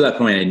 up until that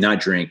point, I did not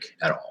drink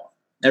at all.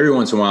 Every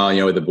once in a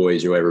while, with the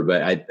boys or whatever,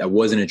 but I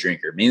wasn't a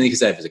drinker, mainly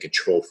because I was a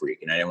control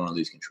freak and I didn't want to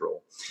lose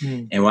control.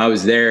 And while I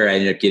was there, I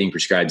ended up getting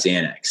prescribed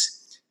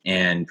Xanax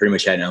and pretty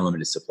much had an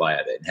unlimited supply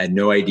of it. And had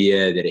no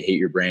idea that it hit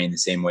your brain the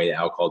same way that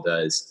alcohol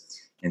does.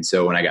 And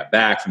so when I got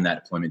back from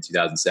that deployment in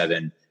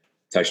 2007,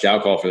 touched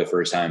alcohol for the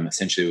first time,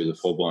 essentially was a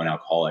full-blown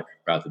alcoholic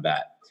right off the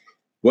bat.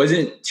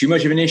 Wasn't too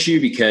much of an issue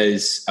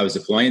because I was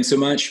deploying so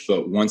much,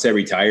 but once I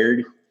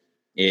retired,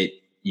 it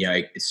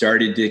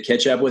started to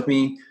catch up with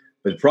me.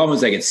 But the problem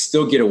was I could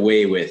still get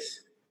away with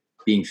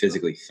being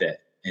physically fit.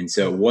 And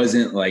so it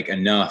wasn't like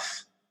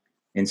enough.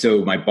 And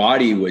so my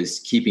body was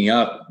keeping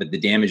up, but the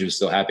damage was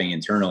still happening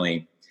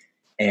internally.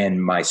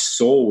 And my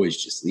soul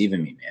was just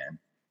leaving me, man.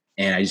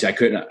 And I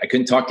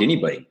couldn't talk to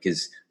anybody,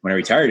 because when I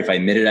retired, if I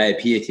admitted I had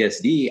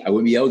PTSD, I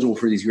wouldn't be eligible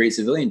for these great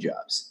civilian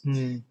jobs.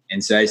 And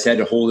so I just had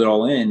to hold it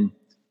all in.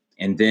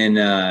 And then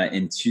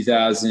in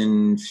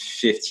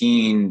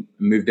 2015,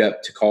 moved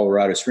up to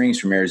Colorado Springs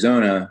from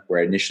Arizona,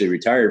 where I initially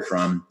retired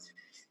from.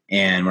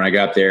 And when I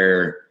got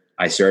there,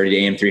 I started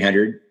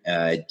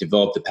AM300,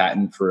 developed a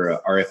patent for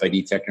a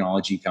RFID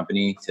technology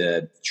company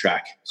to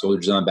track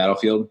soldiers on the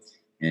battlefield.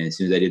 And as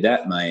soon as I did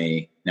that,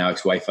 my now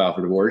ex-wife filed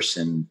for divorce.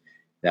 And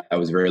that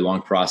was a very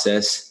long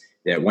process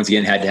that once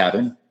again had to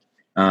happen.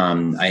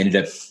 I ended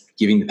up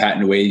giving the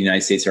patent away to the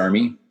United States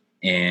Army,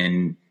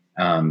 and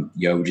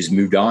just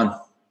moved on.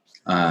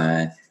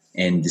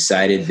 And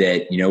decided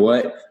that, you know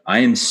what, I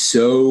am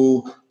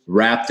so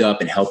wrapped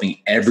up in helping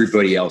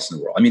everybody else in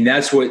the world. I mean,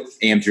 that's what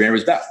AM300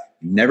 was about.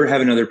 Never have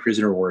another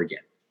prisoner of war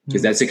again,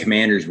 because that's a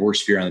commander's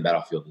worst fear on the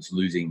battlefield, is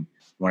losing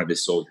one of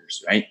his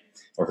soldiers, right?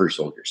 Or her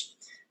soldiers.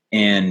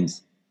 And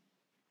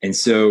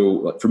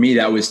so for me,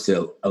 that was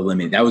to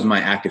eliminate, that was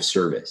my act of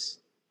service.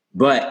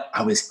 But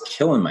I was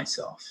killing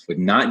myself with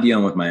not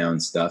dealing with my own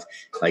stuff,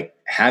 like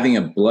having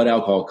a blood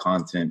alcohol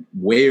content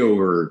way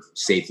over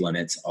safe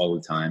limits all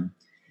the time.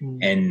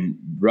 And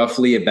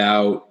roughly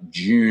about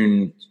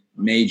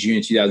May,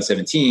 June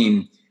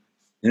 2017,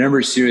 the number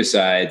of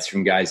suicides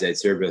from guys that I'd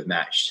served with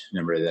matched the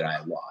number that I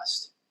had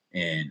lost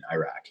in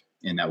Iraq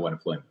in that one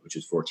deployment, which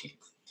was 14.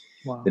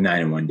 Wow. The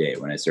 9 in 1 day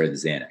when I started the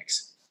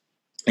Xanax.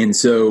 And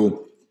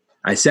so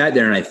I sat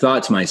there and I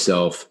thought to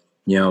myself,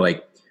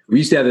 we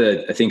used to have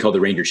a thing called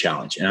the Ranger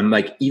Challenge. And I'm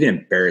like even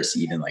embarrassed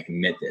to even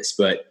admit this,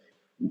 but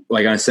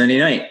like on a Sunday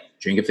night,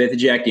 drink a fifth of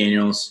Jack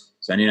Daniels,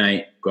 Sunday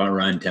night, go out and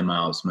run 10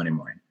 miles Monday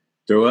morning.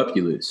 Throw up,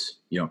 you lose,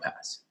 you don't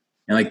pass.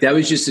 And that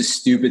was just the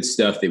stupid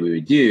stuff that we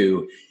would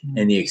do.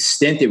 And the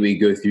extent that we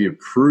go through to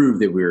prove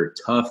that we were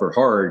tough or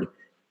hard.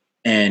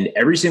 And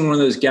every single one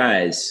of those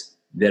guys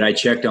that I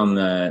checked on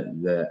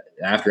the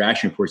after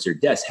action reports, their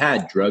deaths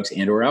had drugs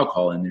and or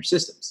alcohol in their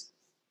systems.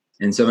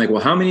 And so I'm like,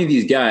 well, how many of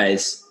these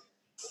guys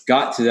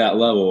got to that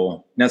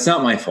level? Now, it's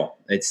not my fault.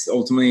 It's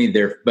ultimately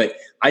there, but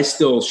I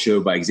still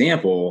show by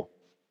example,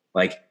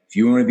 if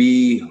you want to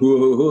be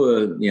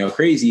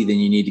crazy, then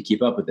you need to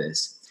keep up with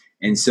this.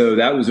 And so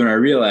that was when I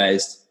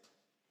realized,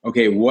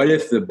 okay, what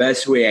if the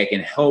best way I can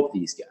help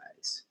these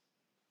guys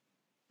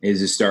is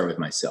to start with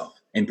myself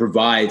and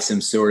provide some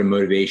sort of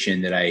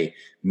motivation that I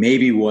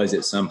maybe was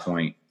at some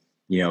point,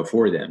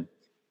 for them.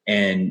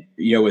 And,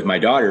 with my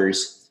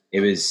daughters,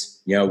 it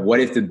was, what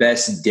if the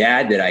best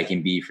dad that I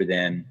can be for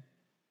them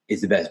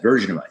is the best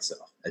version of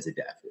myself as a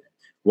dad for them?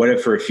 What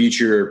if for a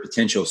future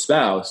potential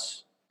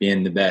spouse,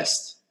 being the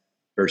best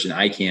person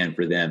I can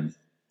for them?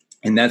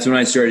 And that's when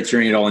I started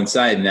turning it all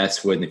inside. And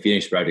that's when the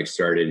Phoenix Project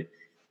started.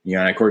 And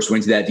I, of course,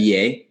 went to that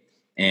VA,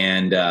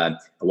 and I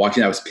walked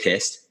in. I was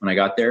pissed when I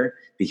got there,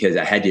 because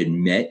I had to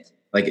admit,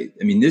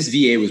 this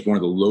VA was one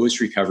of the lowest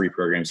recovery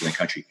programs in the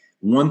country,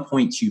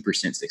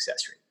 1.2%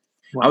 success rate.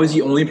 Wow. I was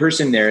the only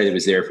person there that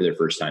was there for their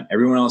first time.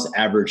 Everyone else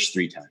averaged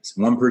 3 times,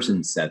 one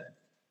person 7.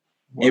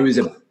 Wow. It was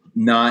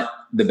not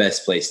the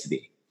best place to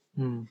be.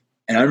 And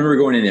I remember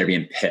going in there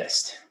being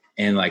pissed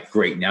and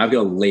great, now I've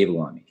got a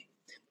label on me.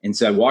 And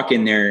so I walk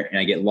in there and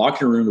I get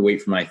locked in a room to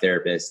wait for my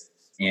therapist,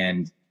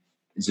 and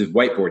there's a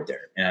whiteboard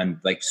there. And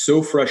I'm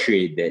so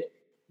frustrated that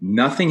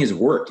nothing has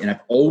worked. And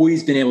I've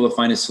always been able to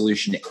find a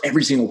solution to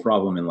every single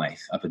problem in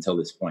life up until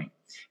this point.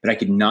 But I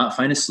could not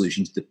find a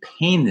solution to the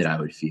pain that I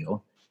would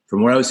feel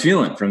from what I was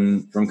feeling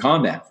from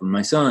combat, from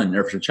my son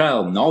or from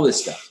child and all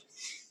this stuff.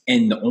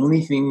 And the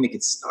only thing that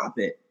could stop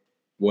it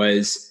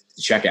was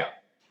to check out.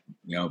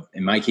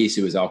 In my case,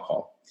 it was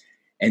alcohol.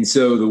 And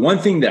so the one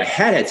thing that I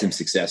had some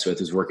success with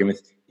was working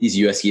with these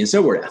US ski and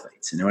snowboard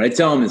athletes. And what I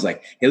tell them is hey,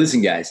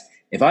 listen, guys,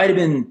 if I had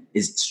been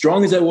as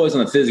strong as I was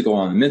on the physical,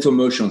 on the mental,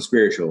 emotional, and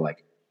spiritual,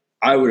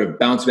 I would have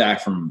bounced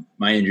back from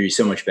my injury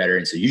so much better.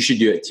 And so you should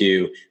do it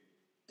too.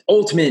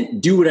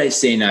 Ultimate, do what I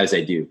say, not as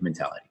I do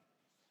mentality.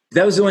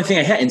 That was the only thing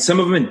I had. And some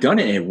of them had done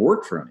it and it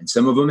worked for them. And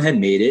some of them had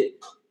made it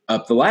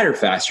up the ladder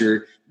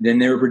faster than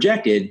they were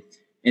projected.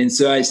 And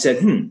so I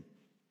said,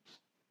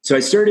 So I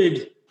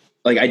started,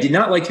 I did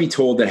not like to be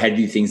told that I had to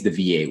do things the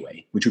VA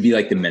way, which would be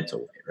the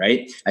mental way,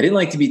 right? I didn't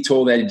like to be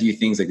told that I had to do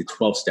things the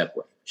 12-step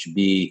way, which should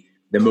be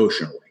the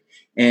emotional way.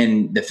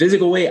 And the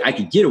physical way, I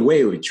could get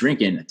away with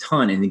drinking a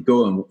ton and then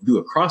go and do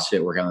a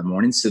CrossFit workout in the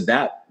morning. So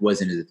that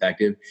wasn't as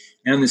effective.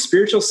 And on the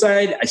spiritual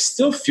side, I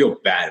still feel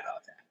bad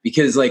about that,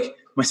 because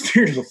my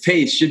spiritual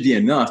faith should be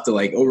enough to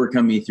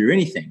overcome me through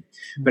anything.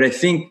 But I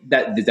think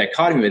that the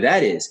dichotomy with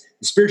that is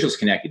the spiritual is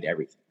connected to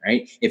everything,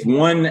 right? If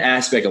one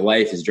aspect of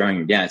life is drawing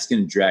you down, it's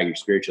going to drag your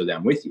spiritual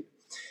down with you.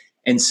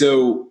 And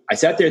so I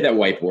sat there at that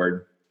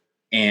whiteboard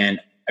And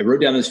I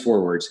wrote down those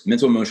 4 words: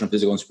 mental, emotional,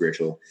 physical, and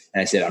spiritual.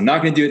 And I said, I'm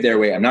not going to do it their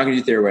way. I'm not going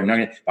to do it their way. I'm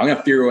going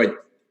to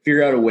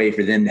figure out a way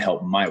for them to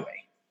help my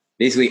way,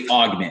 basically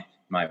augment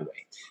my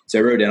way. So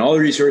I wrote down all the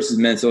resources: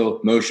 mental,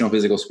 emotional,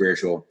 physical,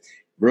 spiritual.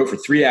 Wrote for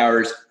 3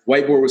 hours.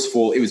 Whiteboard was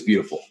full. It was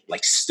beautiful.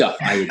 Like stuff.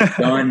 I had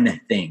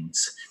done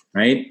things,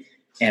 right?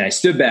 And I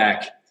stood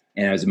back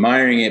and I was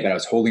admiring it, but I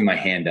was holding my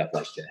hand up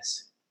like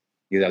this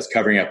because I was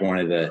covering up one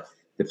of the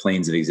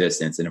planes of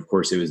existence. And of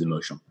course it was the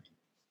emotional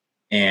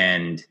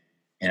plane.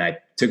 And I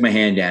took my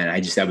hand down and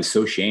I was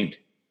so ashamed.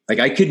 Like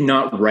I could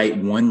not write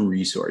one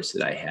resource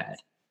that I had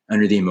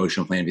under the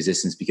emotional plane of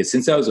existence, because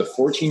since I was a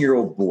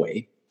 14-year-old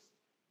boy,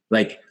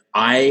 like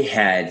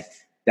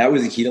that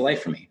was the key to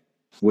life for me,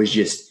 was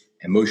just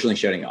emotionally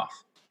shutting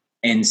off.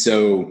 And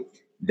so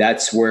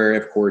that's where,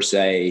 of course,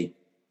 I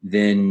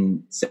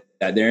then sat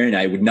there and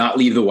I would not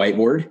leave the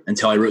whiteboard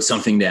until I wrote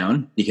something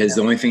down, because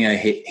the only thing I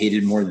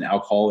hated more than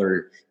alcohol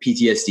or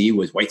PTSD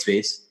was white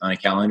space on a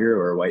calendar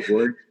or a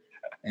whiteboard.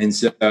 And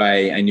so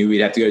I knew we'd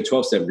have to go to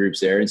 12-step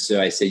groups there. And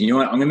so I said, you know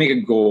what, I'm going to make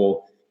a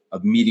goal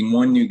of meeting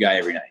one new guy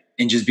every night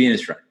and just being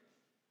his friend.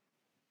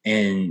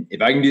 And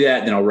if I can do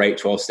that, then I'll write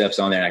 12 steps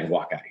on there and I can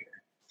walk out of here.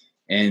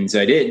 And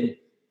so I did.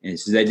 And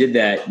since I did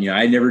that,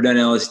 I'd never done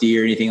LSD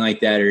or anything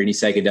like that or any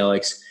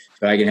psychedelics,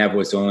 but I can have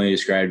what's only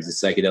described as a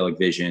psychedelic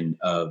vision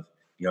of,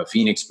 a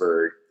phoenix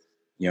bird,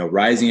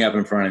 rising up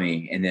in front of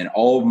me, and then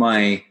all of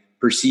my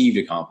perceived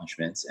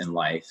accomplishments in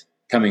life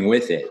coming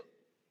with it.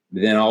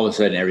 But then all of a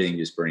sudden, everything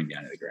just burning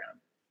down to the ground.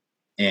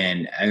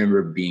 And I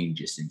remember being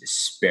just in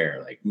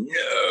despair, like,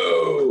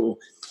 no.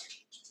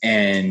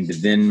 And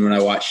then when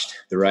I watched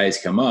the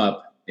rise come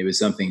up, it was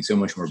something so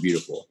much more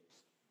beautiful.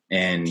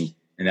 And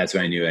that's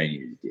what I knew I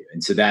needed to do.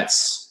 And so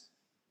that's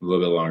a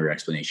little bit longer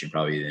explanation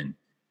probably than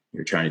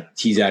you're trying to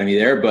tease out of me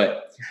there.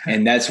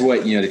 And that's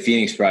what, the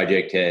Phoenix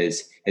Project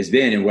has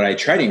been. And what I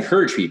try to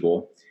encourage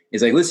people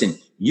is like, listen,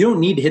 you don't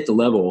need to hit the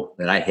level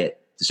that I hit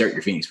to start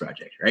your Phoenix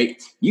Project,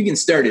 right? You can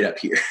start it up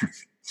here.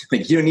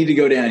 Like you don't need to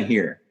go down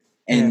here.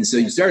 And so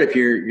you start up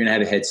here, you're going to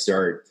have a head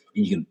start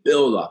and you can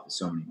build off of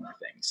so many more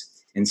things.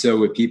 And so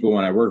with people,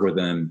 when I work with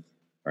them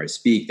or I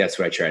speak, that's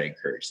what I try to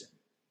encourage them.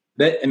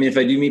 But if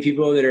I do meet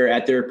people that are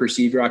at their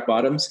perceived rock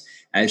bottoms,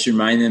 I just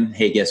remind them,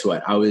 hey, guess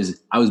what? I was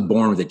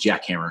born with a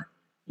jackhammer.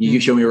 You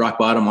can show me a rock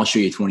bottom, I'll show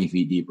you 20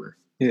 feet deeper.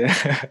 Yeah.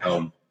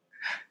 I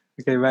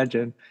can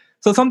imagine.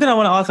 So something I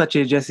want to ask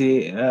actually,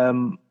 Jesse,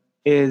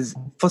 is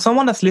for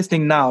someone that's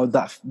listening now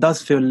that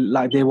does feel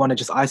like they want to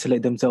just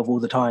isolate themselves all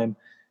the time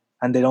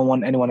and they don't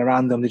want anyone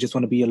around them. They just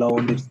want to be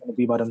alone. They just want to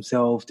be by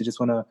themselves. They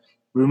just want to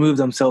remove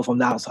themselves from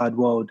the outside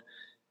world.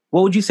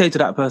 What would you say to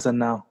that person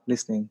now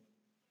listening?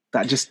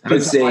 That just I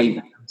would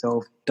say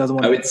doesn't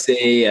want. I would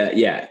say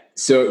yeah.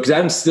 So because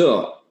I'm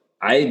still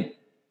I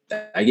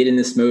get in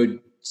this mode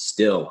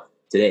still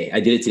today. I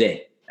did it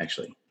today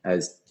actually. I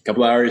was a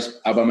couple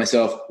hours out by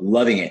myself,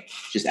 loving it,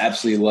 just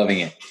absolutely loving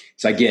it.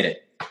 So I get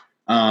it.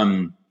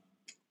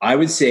 I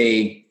would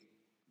say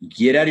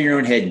get out of your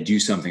own head and do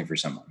something for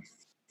someone.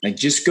 Like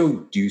just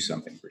go do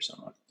something for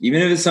someone,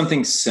 even if it's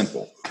something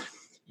simple.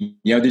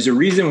 There's a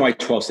reason why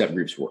 12-step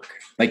groups work.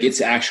 Like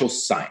it's actual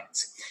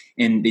science.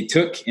 And they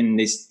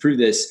proved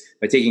this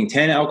by taking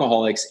 10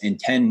 alcoholics and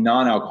 10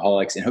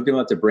 non-alcoholics and hooked them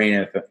up to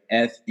brain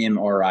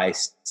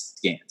fMRI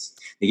scans.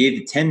 They gave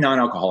the 10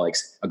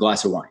 non-alcoholics a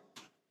glass of wine.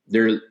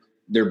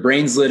 Their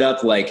brains lit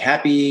up like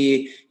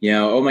happy,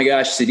 oh my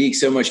gosh, Sadiq's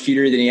so much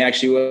cuter than he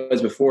actually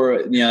was before.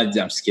 I'm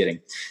just kidding.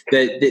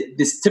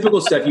 This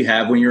typical stuff you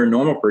have when you're a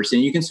normal person,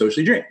 you can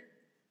socially drink.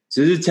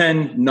 So there's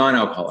 10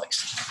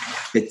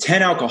 non-alcoholics. The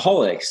 10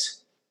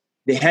 alcoholics,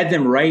 they had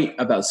them write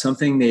about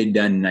something they had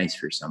done nice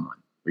for someone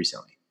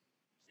recently.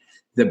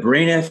 The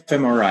brain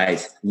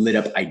fMRIs lit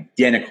up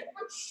identical.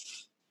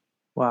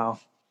 Wow.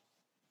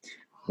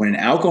 When an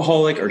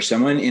alcoholic or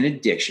someone in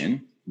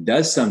addiction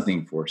does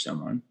something for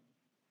someone,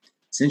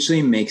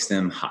 essentially makes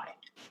them high.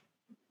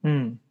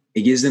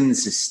 It gives them the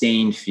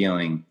sustained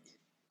feeling.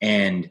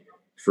 And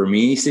for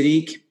me,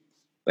 Sadiq,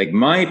 like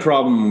my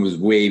problem was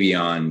way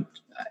beyond,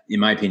 in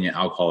my opinion,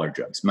 alcohol or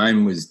drugs.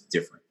 Mine was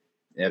different.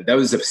 That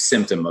was a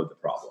symptom of the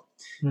problem.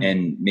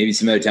 And maybe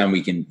some other time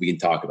we can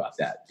talk about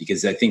that,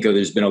 because I think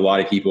there's been a lot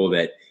of people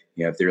that,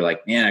 if they're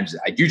like, man,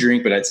 I do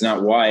drink, but it's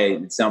not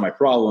my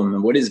problem.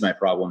 And what is my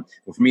problem?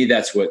 Well, for me,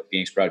 that's what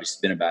Phoenix Project has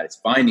been about. It's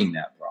finding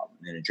that problem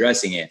and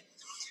addressing it.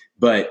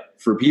 But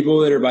for people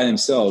that are by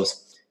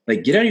themselves,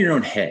 like get out of your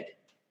own head,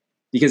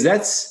 because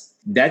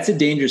that's a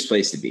dangerous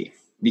place to be,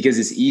 because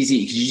it's easy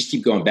because you just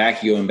keep going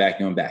back.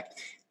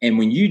 And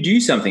when you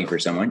do something for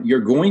someone, you're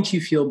going to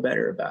feel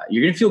better about it.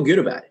 You're going to feel good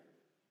about it.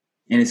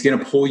 And it's going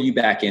to pull you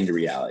back into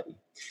reality.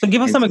 So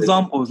give us some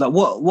examples. Like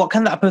what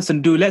can that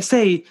person do? Let's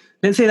say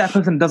that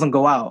person doesn't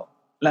go out.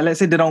 Like let's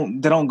say they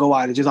don't go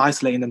out. They're just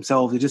isolating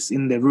themselves. They're just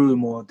in their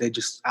room or they're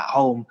just at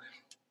home.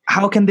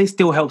 How can they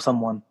still help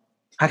someone?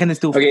 How can they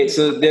still? Okay,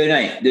 so the other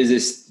night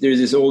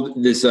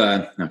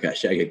oh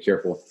gosh, I get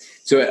careful.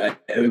 So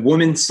a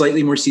woman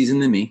slightly more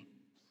seasoned than me,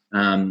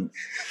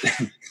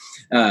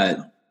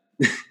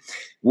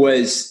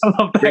 was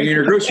bringing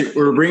her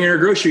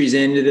groceries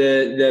into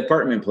the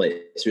apartment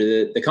place or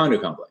the condo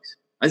complex.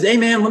 I said, hey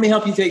man, let me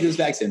help you take those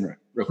bags in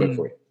real quick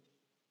for you.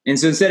 And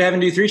so instead of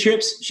having to do 3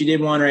 trips, she did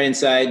one right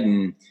inside,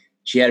 and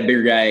she had a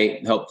bigger guy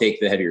help take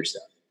the heavier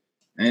stuff.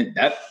 And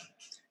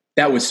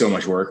that was so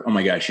much work. Oh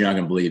my gosh, you're not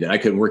going to believe it. I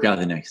couldn't work out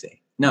the next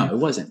day. No, it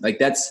wasn't. Like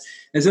that's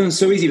something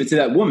so easy. But to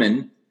that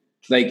woman,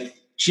 like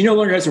she no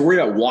longer has to worry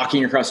about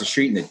walking across the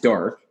street in the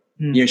dark.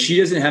 You know, she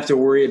doesn't have to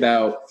worry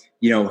about,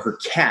 you know, her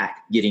cat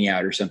getting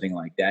out or something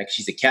like that.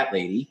 She's a cat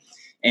lady.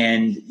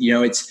 And, you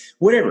know, it's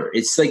whatever.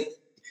 It's like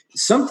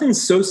something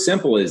so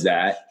simple as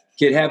that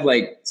could have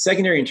like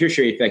secondary and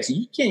tertiary effects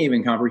you can't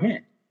even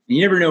comprehend. And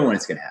you never know when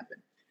it's going to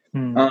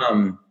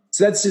happen.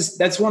 So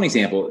that's one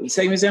example. The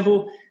second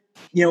example,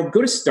 you know,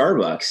 go to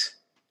Starbucks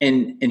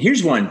and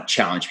here's one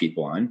challenge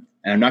people on,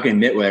 and I'm not going to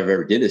admit whether I've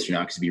ever did this or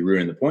not, because it'd be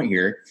ruining the point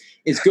here,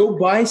 is go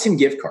buy some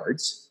gift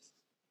cards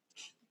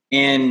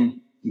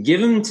and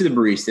give them to the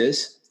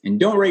baristas and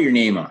don't write your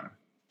name on them.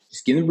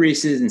 Just give them the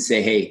baristas and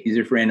say, hey, these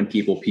are for random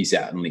people, peace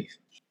out, and leave.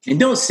 And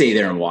don't stay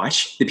there and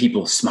watch the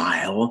people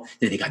smile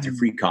that they got their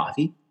free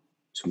coffee.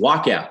 Just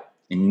walk out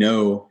and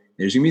know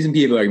there's going to be some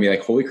people that are going to be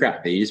like, holy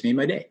crap, they just made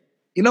my day.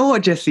 You know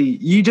what, Jesse?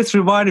 You just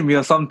reminded me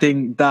of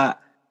something that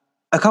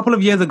a couple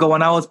of years ago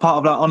when I was part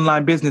of that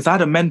online business, I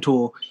had a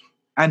mentor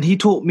and he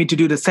taught me to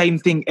do the same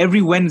thing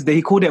every Wednesday.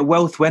 He called it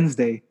Wealth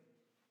Wednesday.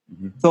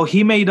 So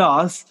he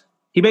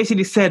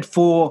basically said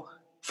for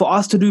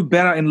us to do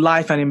better in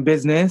life and in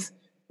business,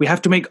 we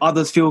have to make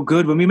others feel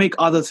good. When we make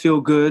others feel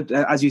good,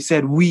 as you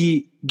said,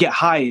 we get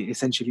high,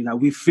 essentially. Like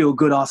we feel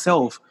good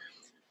ourselves.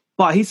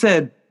 But he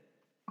said,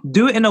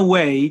 do it in a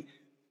way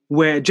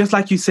where, just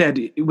like you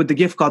said with the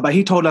gift card, but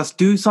he told us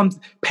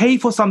pay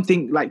for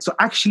something, like, so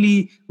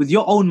actually with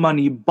your own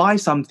money, buy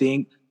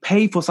something,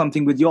 pay for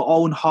something with your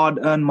own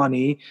hard-earned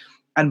money,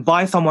 and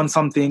buy someone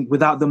something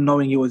without them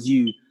knowing it was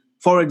you.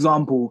 For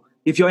example,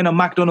 if you're in a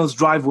McDonald's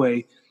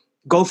driveway,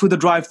 go through the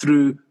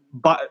drive-through,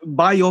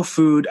 buy your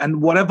food,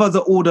 and whatever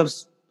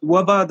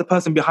the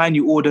person behind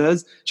you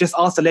orders, just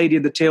ask the lady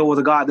at the till or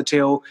the guy at the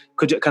till,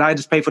 could I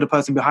just pay for the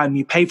person behind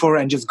me, pay for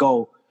it and just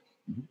go.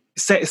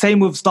 Same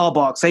with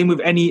Starbucks, same with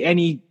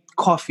any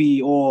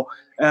coffee, or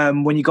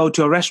when you go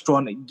to a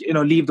restaurant, you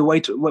know, leave the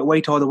waiter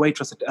or the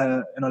waitress,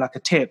 like a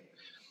tip.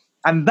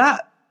 And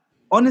that,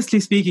 honestly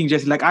speaking,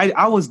 Jesse, like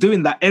I was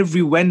doing that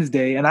every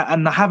Wednesday, and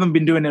I haven't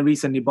been doing it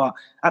recently, but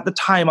at the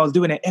time I was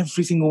doing it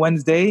every single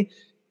Wednesday,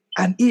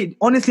 and it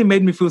honestly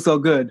made me feel so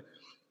good.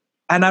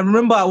 And I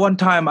remember at one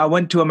time I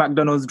went to a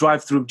McDonald's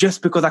drive-through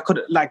just because I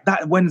couldn't, like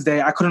that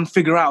Wednesday, I couldn't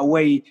figure out a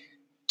way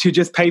to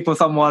just pay for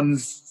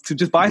to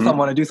just buy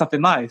someone and do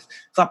something nice.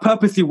 So I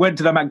purposely went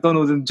to the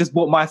McDonald's and just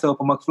bought myself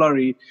a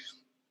McFlurry,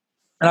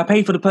 and I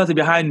paid for the person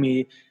behind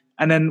me.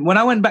 And then when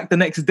I went back the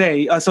next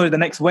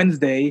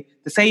Wednesday,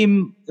 the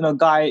same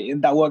guy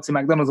that works in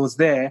McDonald's was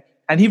there,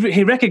 and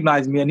he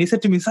recognized me, and he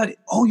said to me,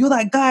 "Oh, you're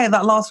that guy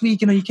that last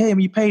week, you came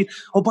and you paid.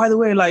 Oh, by the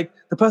way, like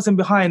the person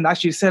behind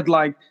actually said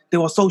like they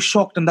were so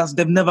shocked and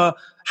they've never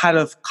had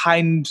a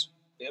kind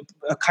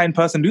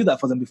person do that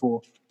for them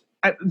before."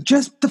 And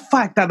just the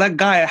fact that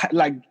guy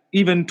like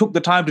even took the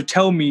time to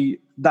tell me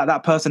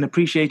that person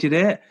appreciated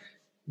it,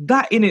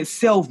 that in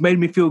itself made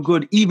me feel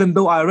good, even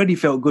though I already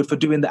felt good for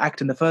doing the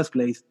act in the first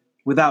place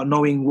without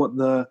knowing what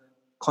the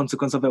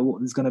consequence of it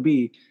was going to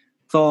be.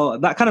 So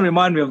that kind of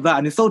reminded me of that.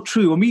 And it's so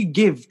true. When we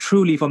give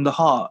truly from the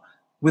heart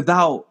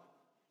without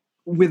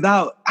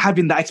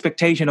having the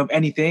expectation of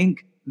anything,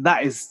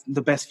 that is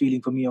the best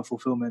feeling for me of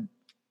fulfillment.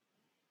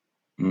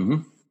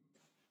 Mm-hmm.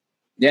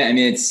 Yeah, I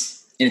mean,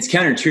 it's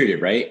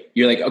counterintuitive, right?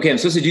 You're like, okay, I'm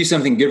supposed to do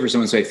something good for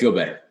someone so I feel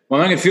better. Well,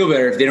 I'm not going to feel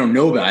better if they don't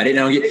know about it. And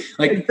I don't get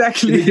like,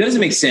 exactly. It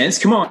doesn't make sense.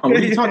 Come on, what are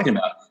you talking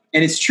about?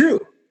 And it's true.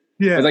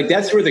 Yeah. But like,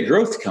 that's where the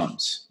growth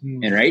comes.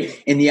 And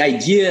right. And the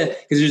idea,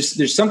 because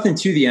there's something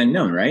to the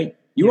unknown, right?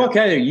 You walk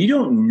out of there, you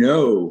don't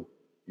know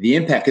the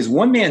impact, because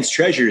one man's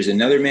treasure is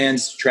another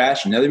man's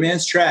trash. Another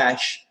man's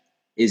trash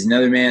is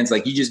another man's,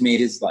 like, you just made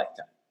his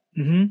lifetime.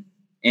 Mm-hmm.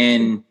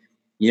 And,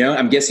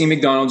 I'm guessing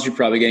McDonald's, you're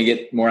probably going to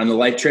get more on the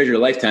lifetime,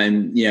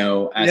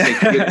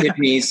 aspect of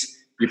Tiffany's,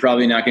 you're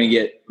probably not going to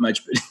get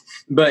much,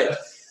 but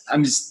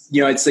I'm just,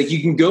 it's like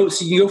you can go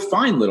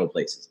find little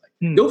places,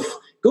 like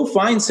go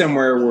find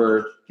somewhere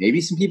where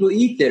maybe some people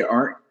eat that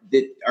are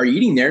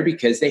eating there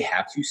because they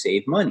have to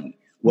save money.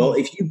 Well,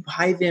 if you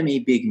buy them a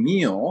big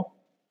meal,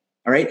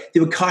 all right, that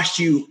would cost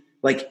you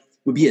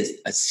would be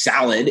a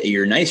salad at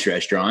your nice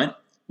restaurant.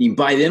 You can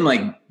buy them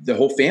like the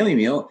whole family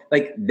meal,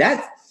 like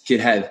that could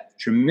have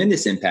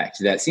tremendous impact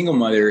to that single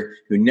mother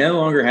who no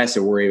longer has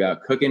to worry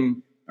about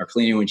cooking or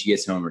cleaning when she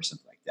gets home or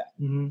something like that.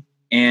 Mm-hmm.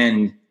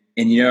 And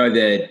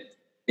that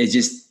it's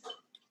just,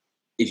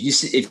 if you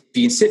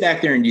can sit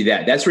back there and do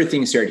that, that's where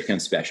things start to become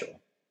special.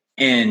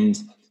 And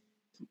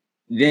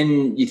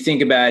then you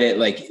think about it,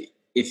 like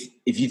if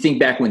you think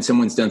back when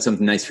someone's done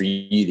something nice for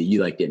you that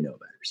you didn't know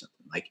about or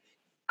something, like,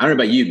 I don't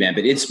know about you, man,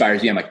 but it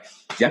inspires me. I'm like,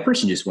 that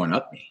person just one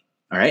up me.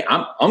 All right.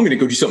 I'm going to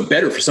go do something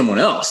better for someone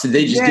else than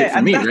they just did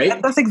for me. Right.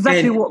 That's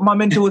exactly what my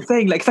mentor was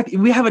saying. Like, it's like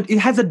it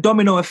has a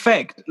domino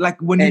effect. Like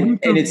when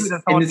it's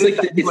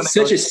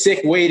such a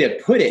sick way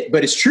to put it,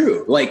 but it's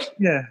true. Like,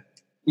 yeah,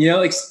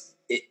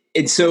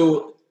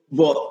 so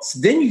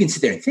then you can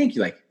sit there and think,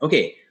 you're like,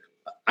 okay,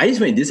 I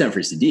just went and did something for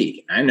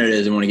Sadiq. I know he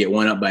doesn't want to get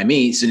one up by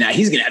me. So now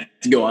he's going to have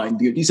to go out and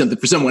do something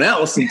for someone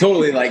else and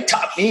totally like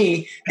top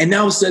me. And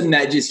now all of a sudden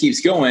that just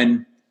keeps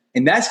going.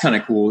 And that's kind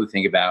of cool to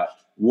think about.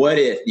 What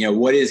if,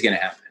 what is going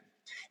to happen?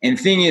 And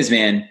the thing is,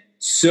 man,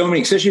 so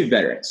many, especially with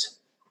veterans,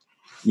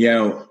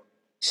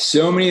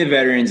 so many of the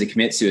veterans that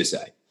commit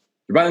suicide,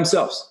 they're by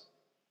themselves.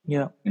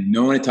 Yeah. And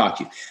no one to talk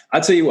to.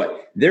 I'll tell you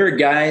what, there are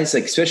guys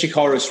like, especially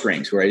Colorado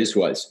Springs, where I just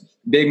was,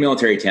 big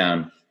military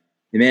town.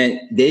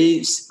 Man,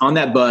 they on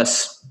that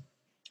bus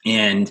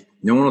and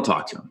no one will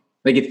talk to them.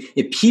 Like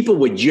if people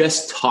would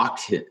just talk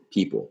to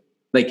people,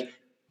 like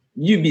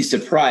you'd be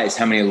surprised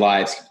how many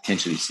lives could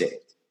potentially be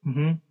saved.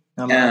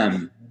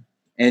 Mm-hmm.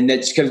 And that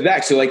just comes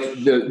back. So like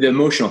the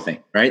emotional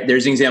thing, right?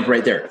 There's an example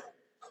right there.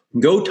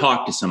 Go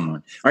talk to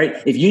someone. All right.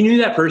 If you knew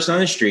that person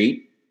on the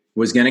street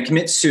was going to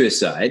commit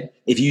suicide,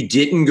 if you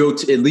didn't go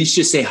to at least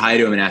just say hi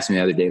to him and ask him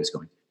how the day was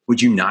going,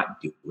 would you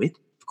not do it?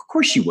 Of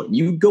course you wouldn't.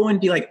 You would go and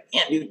be like,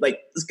 man, dude,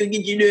 like, let's go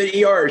get you to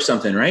an ER or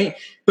something. Right.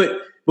 But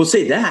we'll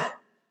say that,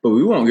 but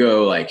we won't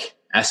go like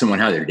ask someone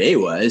how their day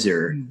was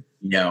or,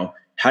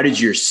 how did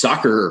your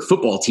soccer or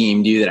football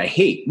team do that I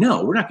hate?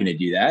 No, we're not going to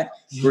do that.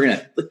 We're going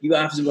to flip you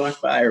off as a walk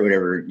by or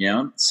whatever,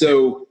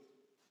 So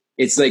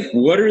it's like,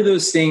 what are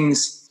those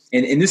things?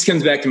 And this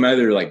comes back to my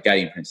other like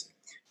guiding principle.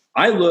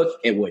 I look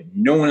at what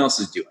no one else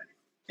is doing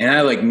and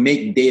I like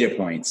make data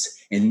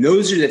points. And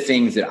those are the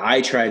things that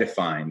I try to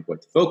find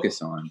what to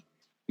focus on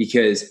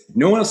because if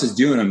no one else is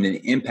doing them, then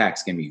the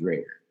impact's going to be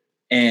greater.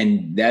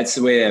 And that's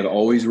the way I've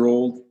always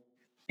rolled.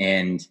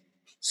 And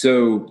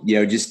so,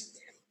 just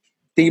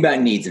think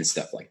about needs and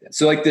stuff like that.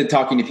 So like the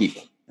talking to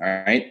people, all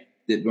right?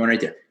 The one right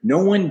there.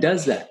 No one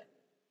does that.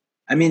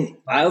 I mean,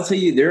 I'll tell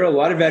you, there are a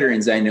lot of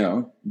veterans I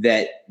know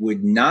that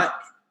would not,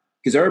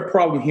 because our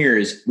problem here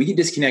is we get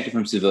disconnected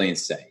from civilian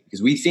society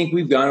because we think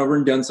we've gone over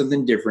and done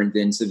something different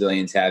than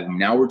civilians have. And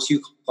now we're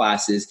two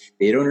classes.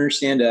 They don't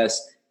understand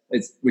us,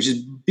 which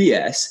is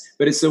BS,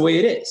 but it's the way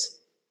it is.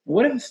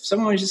 What if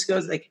someone just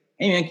goes like,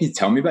 hey man, can you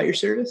tell me about your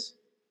service?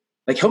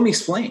 Like, help me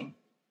explain.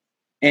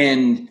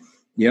 And,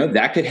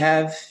 that could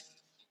have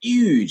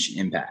huge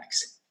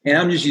impacts. And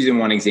I'm just using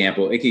one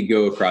example. It could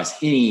go across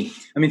think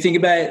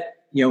about,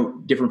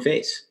 different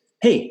faiths.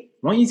 Hey,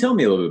 why don't you tell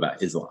me a little bit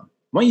about Islam?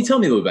 Why don't you tell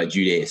me a little bit about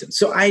Judaism?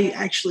 So I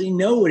actually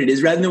know what it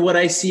is rather than what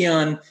I see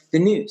on the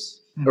news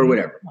or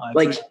whatever.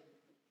 Can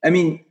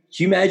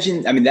you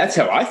imagine? That's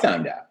how I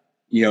found out,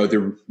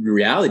 the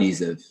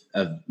realities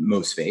of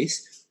most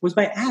faiths was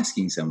by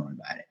asking someone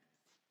about it.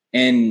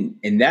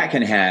 And that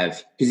can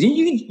have, because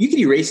you can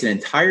erase an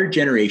entire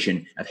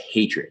generation of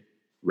hatred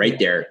right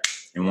there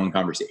in one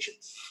conversation.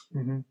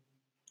 Mm-hmm.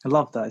 I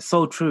love that. It's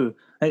so true.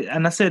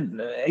 And I said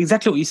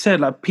exactly what you said.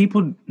 Like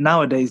people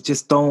nowadays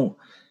just don't.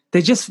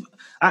 They just.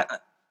 I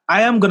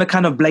am going to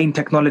kind of blame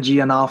technology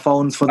and our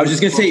phones for. I was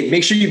just going to say,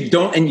 make sure you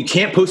don't, and you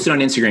can't post it on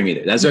Instagram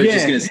either. That's what I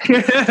was just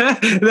going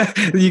to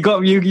say.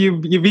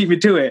 You beat me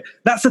to it.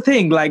 That's the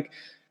thing. Like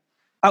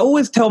I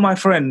always tell my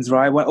friends,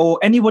 right, or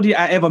anybody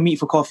I ever meet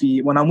for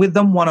coffee, when I'm with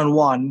them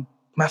one-on-one,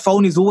 my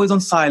phone is always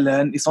on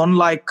silent. It's on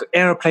like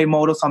airplane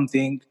mode or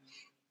something.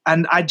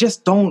 And I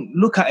just don't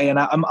look at it and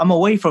I'm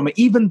away from it,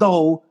 even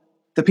though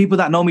the people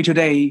that know me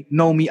today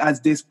know me as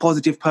this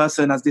positive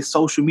person, as this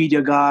social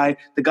media guy,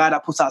 the guy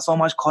that puts out so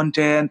much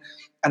content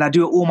and I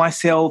do it all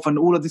myself and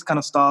all of this kind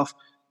of stuff.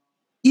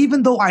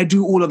 Even though I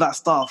do all of that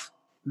stuff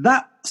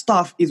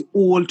is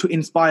all to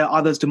inspire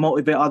others, to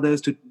motivate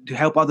others, to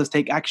help others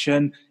take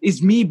action.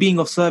 It's me being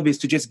of service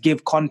to just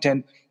give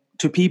content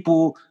to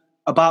people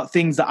about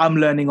things that I'm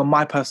learning on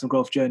my personal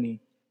growth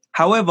journey.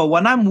 However,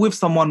 when I'm with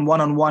someone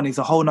one-on-one, it's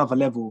a whole nother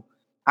level.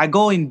 I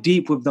go in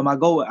deep with them. I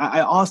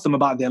ask them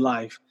about their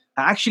life.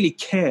 I actually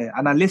care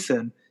and I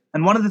listen.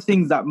 And one of the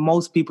things that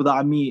most people that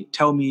I meet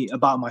tell me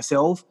about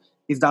myself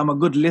is that I'm a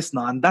good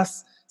listener. And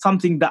that's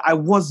something that I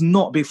was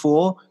not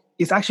before.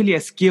 It's actually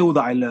a skill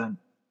that I learned.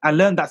 I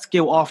learned that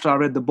skill after I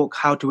read the book,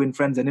 How to Win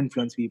Friends and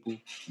Influence People.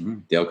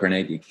 Dale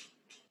Carnegie.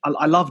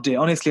 I loved it.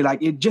 Honestly,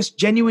 like it just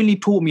genuinely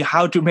taught me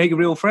how to make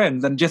real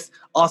friends and just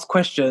ask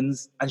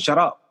questions and shut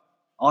up.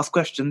 Ask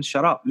questions,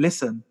 shut up,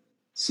 listen.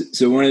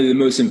 So one of the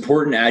most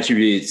important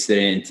attributes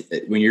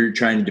that when you're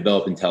trying to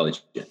develop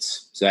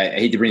intelligence. So I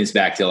hate to bring this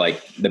back to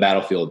like the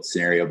battlefield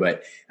scenario,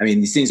 but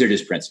these things are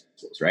just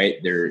principles, right?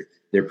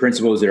 They're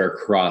principles that are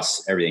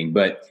across everything,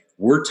 but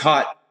we're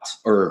taught,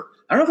 or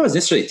I don't know if I was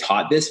necessarily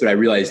taught this, but I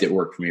realized it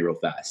worked for me real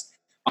fast.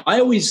 I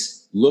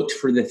always looked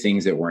for the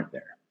things that weren't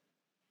there.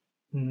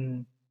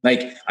 Mm-hmm.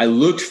 Like I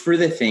looked for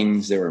the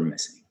things that were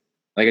missing.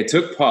 Like I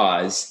took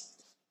pause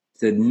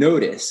to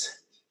notice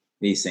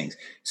these things.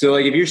 So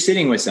like if you're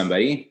sitting with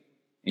somebody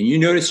and you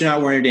notice you're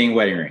not wearing a dang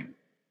wedding ring,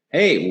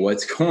 hey,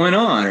 what's going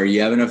on? Are you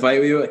having a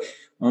fight with you?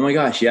 Oh my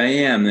gosh, yeah, I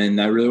am. And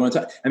I really want to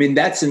talk.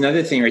 That's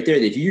another thing right there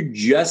that if you're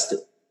just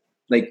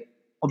like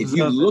if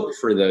you look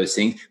for those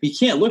things, but you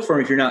can't look for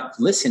them if you're not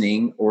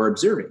listening or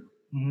observing.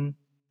 Mm-hmm.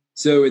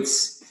 So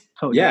it's,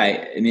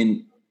 I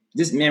mean,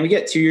 this, man, we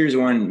get 2 ears,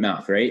 one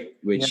mouth, right?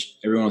 Which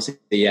everyone will say,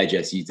 yeah,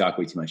 Jesse, you talk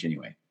way too much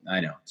anyway. I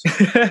know. So.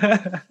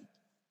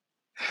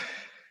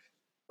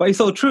 But it's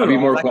so true.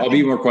 I'll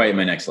be more quiet in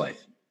my next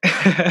life.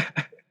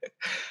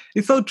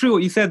 It's so true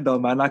what you said though,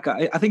 man. Like,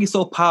 I think it's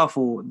so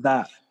powerful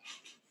that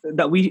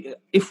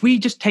if we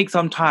just take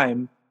some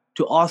time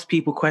to ask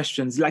people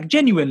questions, like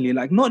genuinely,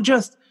 like not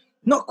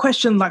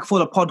questions like for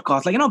the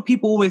podcast. Like, you know,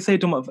 people always say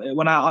to me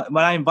when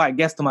I invite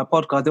guests to my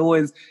podcast, they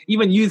always,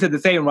 even you said the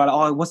same, right?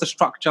 Oh, what's the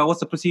structure?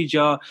 What's the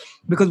procedure?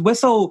 Because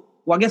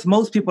I guess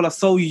most people are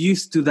so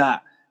used to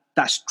that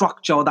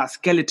structure or that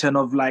skeleton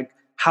of like,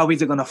 how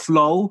is it going to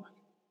flow?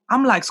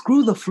 I'm like,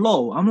 screw the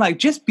flow. I'm like,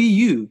 just be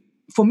you.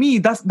 For me,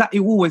 that it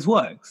always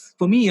works.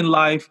 For me in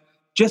life,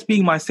 just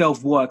being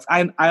myself works.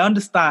 I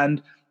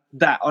understand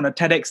that on a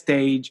TEDx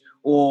stage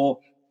or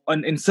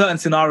in certain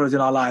scenarios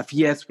in our life,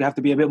 yes, we have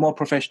to be a bit more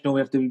professional.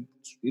 We have to,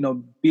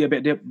 be a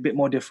bit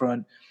more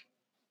different.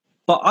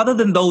 But other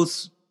than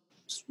those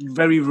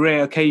very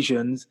rare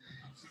occasions,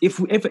 if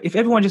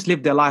everyone just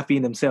lived their life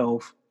being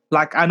themselves,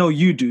 like I know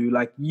you do,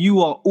 like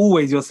you are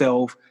always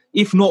yourself,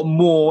 if not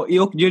more.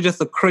 You're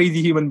just a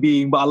crazy human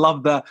being. But I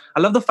love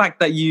the fact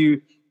that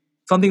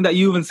something that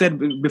you even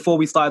said before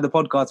we started the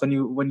podcast,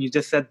 when you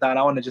just said that,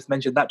 I want to just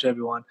mention that to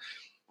everyone.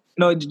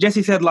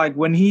 Jesse said, like,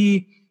 when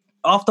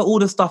after all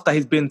the stuff that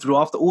he's been through,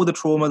 after all the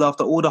traumas,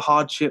 after all the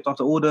hardships,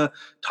 after all the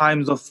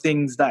times of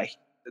things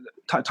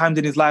times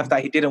in his life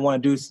that he didn't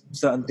want to do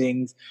certain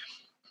things,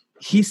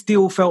 he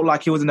still felt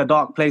like he was in a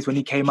dark place when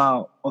he came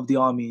out of the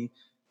army.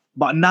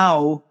 But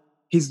now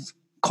he's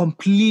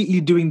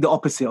completely doing the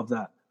opposite of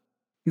that.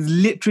 He's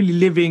literally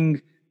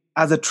living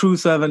as a true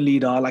servant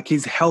leader. Like,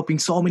 he's helping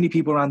so many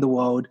people around the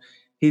world.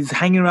 He's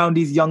hanging around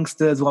these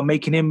youngsters who are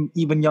making him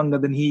even younger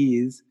than he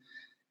is.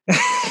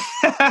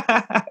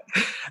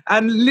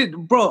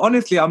 And bro,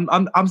 honestly,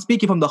 I'm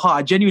speaking from the heart.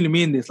 I genuinely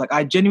mean this. Like,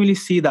 I genuinely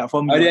see that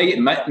from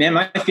you.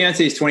 My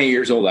fiance is 20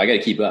 years old. I got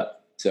to keep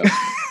up. So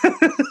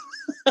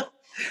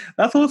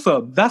that's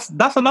awesome.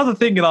 That's another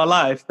thing in our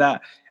life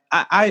that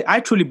I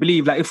truly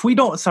believe. Like, if we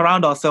don't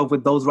surround ourselves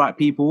with those right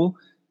people,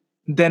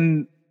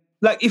 then,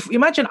 like,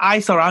 imagine I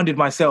surrounded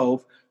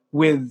myself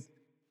with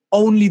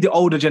only the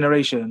older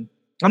generation.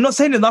 I'm not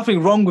saying there's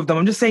nothing wrong with them.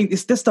 I'm just saying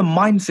it's just a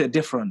mindset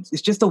difference.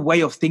 It's just a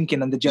way of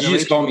thinking and the generation. You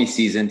just call me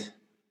seasoned.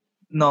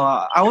 No,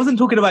 I wasn't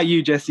talking about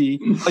you, Jesse.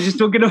 I was just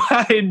talking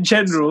about in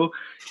general.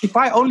 If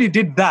I only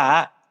did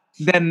that,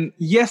 then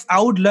yes, I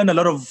would learn a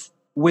lot of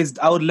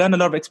wisdom. I would learn a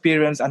lot of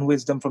experience and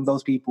wisdom from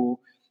those people.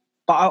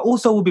 But I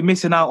also will be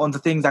missing out on the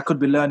things I could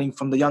be learning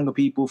from the younger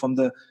people, from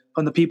the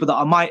people that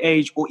are my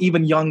age or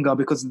even younger,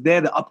 because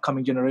they're the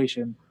upcoming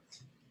generation.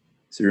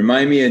 So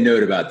remind me a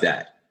note about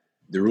that.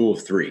 The rule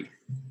of 3.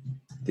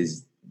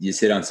 Because you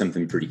hit on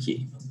something pretty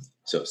key.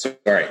 So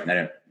sorry,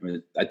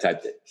 I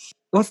typed it.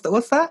 What's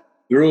that?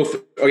 The rule.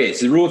 So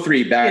the rule of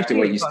 3. Back to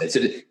what you said.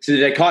 So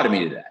the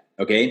dichotomy to that.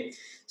 Okay.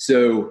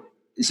 So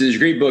there's a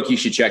great book you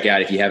should check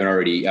out if you haven't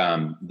already.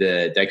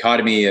 The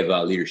Dichotomy of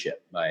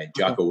Leadership by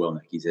Jocko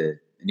Willink. He's a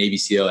Navy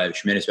SEAL. I have a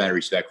tremendous amount of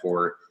respect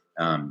for.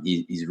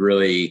 He's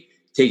really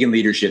taken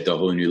leadership to a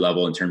whole new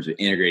level in terms of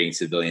integrating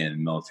civilian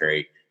and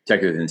military,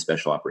 particularly within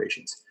special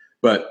operations.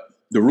 But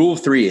the rule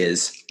of 3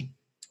 is.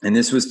 And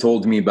this was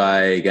told to me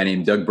by a guy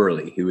named Doug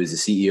Burley, who is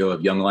the CEO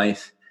of Young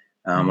Life.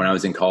 When I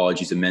was in college,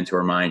 he's a mentor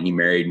of mine. He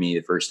married me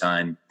the first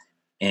time.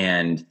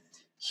 And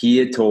he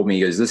had told me,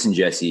 he goes, listen,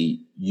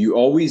 Jesse, you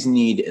always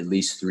need at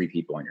least 3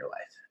 people in your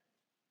life,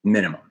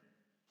 minimum.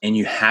 And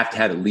you have to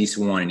have at least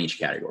 1 in each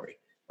category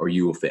or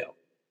you will fail.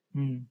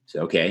 So,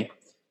 okay.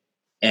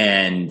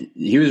 And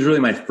he was really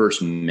my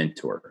first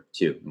mentor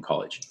too in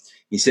college.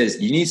 He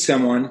says, you need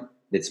someone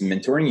that's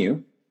mentoring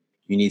you.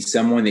 You need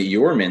someone that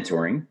you're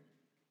mentoring.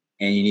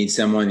 And you need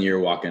someone that you're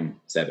walking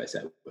side by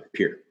side with,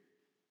 peer.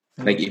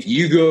 Like, if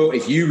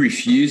you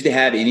refuse to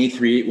have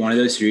one of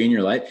those 3 in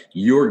your life,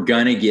 you're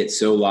going to get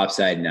so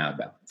lopsided and out of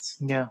balance.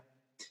 Yeah.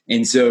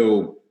 And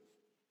so,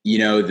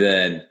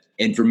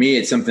 and for me,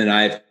 it's something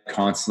I've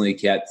constantly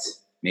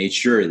made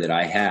sure that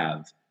I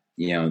have,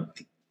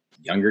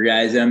 younger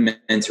guys that I'm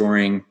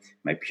mentoring,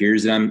 my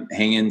peers that I'm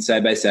hanging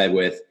side by side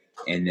with,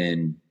 and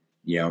then,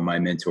 my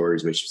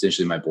mentors, which is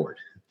essentially my board,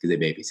 because they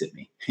babysit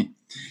me.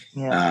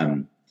 Yeah.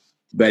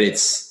 But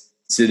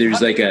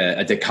there's like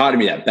a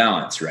dichotomy, that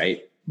balance,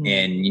 right?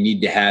 And you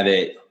need to have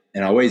it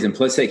in all ways. And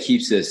plus that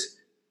keeps us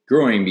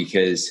growing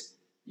because,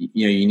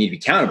 you need to be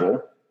accountable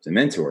to the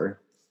mentor.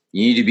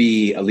 You need to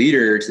be a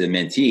leader to the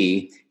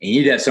mentee, and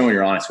you need to have someone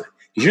you're honest with.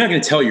 Because you're not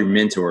going to tell your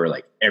mentor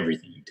like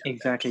everything you do.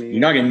 Exactly.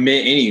 You're not going to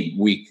admit any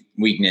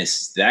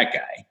weakness to that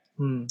guy.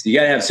 So you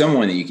got to have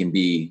someone that you can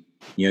be,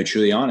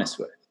 truly honest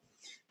with.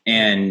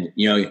 And,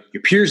 your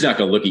peer's not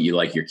going to look at you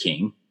like you're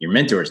king. Your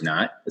mentor's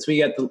not. That's what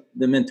you got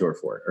the mentor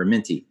for, or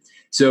mentee.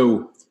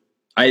 So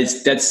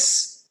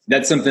that's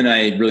something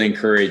I really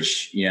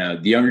encourage, the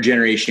younger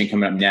generation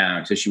coming up now,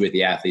 especially with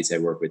the athletes I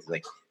work with,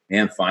 like,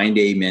 man, find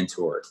a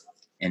mentor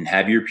and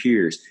have your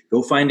peers.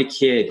 Go find a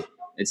kid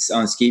It's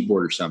on a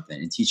skateboard or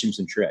something, and teach them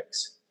some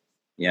tricks.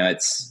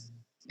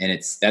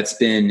 That's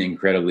been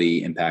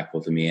incredibly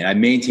impactful to me. And I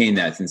maintained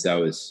that since I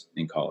was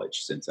in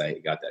college, since I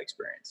got that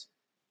experience.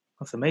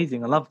 That's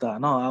amazing. I love that.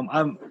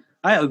 No,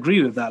 I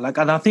agree with that. Like,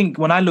 and I think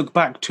when I look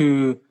back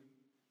to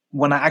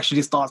when I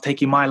actually started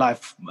taking my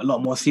life a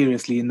lot more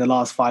seriously in the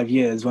last 5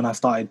 years, when I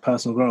started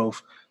personal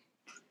growth,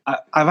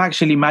 I've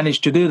actually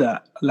managed to do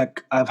that.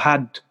 Like, I've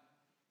had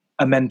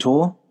a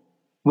mentor,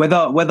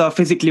 whether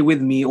physically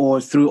with me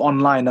or through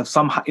online,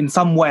 in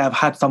some way I've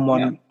had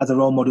someone as a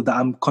role model that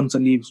I'm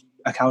constantly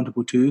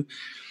accountable to.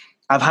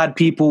 I've had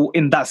people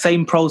in that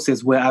same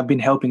process where I've been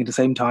helping at the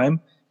same time.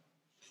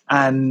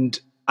 And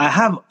I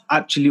have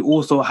actually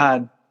also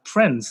had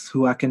friends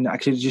who I can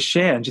actually just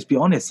share and just be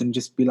honest and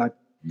just be like,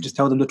 just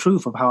tell them the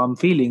truth of how I'm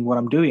feeling, what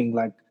I'm doing,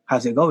 like,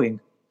 how's it going?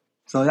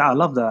 So yeah, I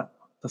love that.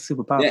 That's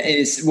super powerful. Yeah,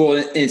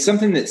 it's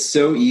something that's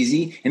so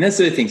easy. And that's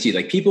the other thing too.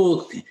 Like,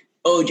 people,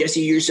 oh,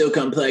 Jesse, you're so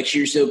complex,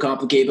 you're so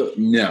complicated. But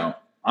no,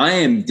 I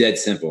am dead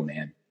simple,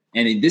 man.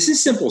 And this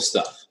is simple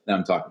stuff that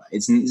I'm talking about.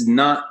 It's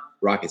not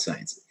rocket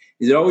science.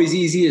 Is it always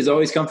easy? Is it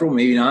always comfortable?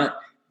 Maybe not.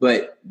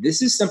 But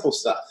this is simple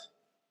stuff.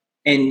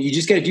 And you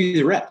just got to do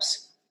the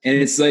reps. And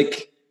it's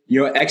like,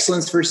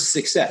 excellence versus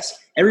success.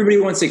 Everybody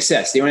wants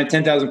success. They want to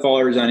have 10,000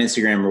 followers on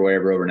Instagram or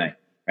whatever overnight,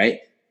 right?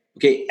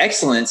 Okay,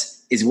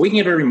 excellence is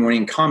waking up every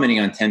morning, commenting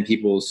on 10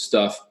 people's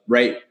stuff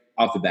right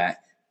off the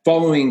bat,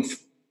 following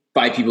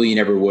 5 people you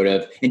never would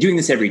have, and doing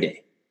this every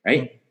day,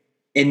 right? Mm-hmm.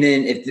 And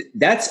then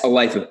that's a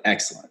life of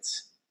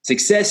excellence.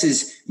 Success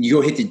is you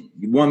go hit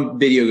one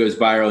video goes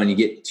viral and you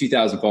get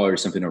 2,000 followers or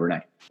something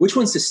overnight. Which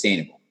one's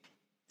sustainable?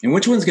 And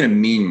which one's going to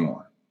mean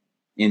more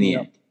in the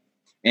end?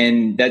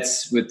 And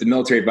that's with the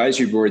military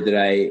advisory board that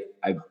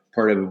I'm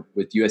part of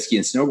with US Ski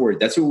and Snowboard.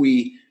 That's what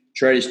we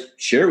try to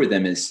share with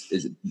them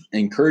is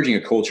encouraging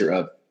a culture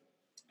of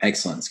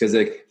excellence, because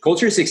the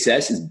culture of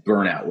success is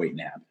burnout waiting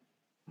to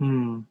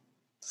happen.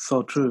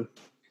 So true.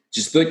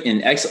 Just look,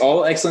 and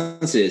all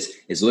excellence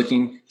is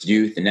looking to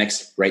do the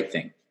next right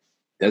thing.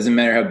 Doesn't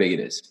matter how big it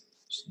is.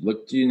 Just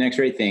look to do the next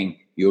right thing.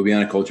 You will be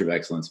on a culture of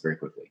excellence very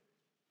quickly.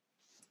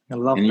 I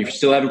love and that. If you're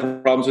still having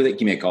problems with it,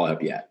 give me a call. I'll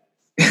help you out.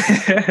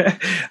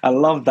 I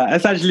love that.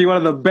 It's actually one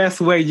of the best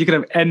ways you could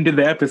have ended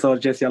the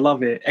episode, Jesse. I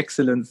love it.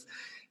 Excellence.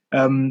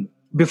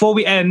 Before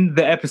we end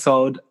the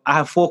episode, I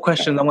have 4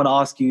 questions I want to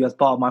ask you as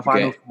part of my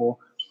final 4.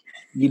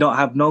 You don't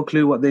have no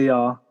clue what they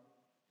are.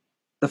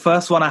 The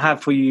first one I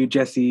have for you,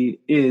 Jesse,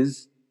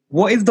 is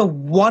what is the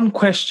one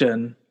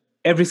question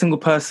every single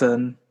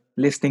person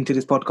listening to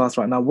this podcast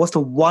right now, what's the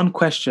one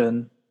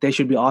question they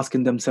should be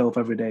asking themselves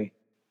every day?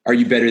 Are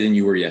you better than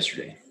you were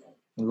yesterday?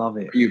 Love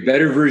it. Are you a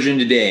better version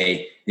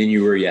today than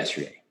you were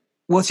yesterday?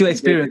 What's your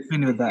experience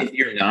with that? If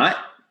you're not,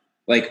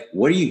 like,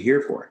 what are you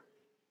here for?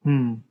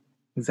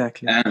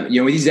 Exactly.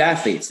 With these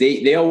athletes,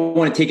 they all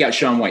want to take out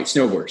Shaun White,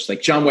 snowboarders.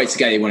 Like, Shaun White's the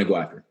guy they want to go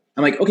after.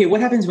 I'm like, okay,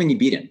 what happens when you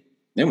beat him?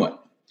 Then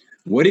what?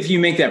 What if you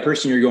make that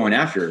person you're going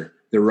after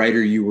the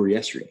rider you were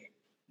yesterday?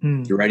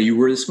 The rider you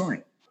were this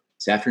morning,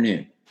 this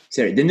afternoon,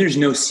 Saturday. Then there's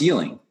no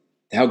ceiling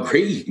to how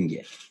great you can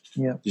get.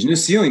 Yeah. There's no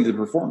ceiling to the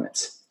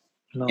performance.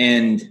 No.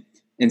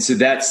 And so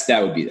that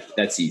would be that.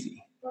 That's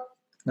easy.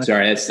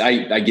 Okay.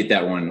 Sorry, I get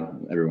that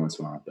one every once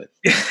in a while, but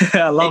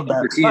I love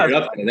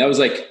that. That was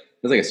like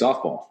a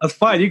softball. That's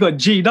fine. You got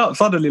G'd up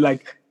suddenly,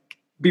 like,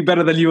 be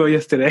better than you were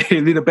yesterday.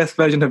 Be the best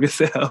version of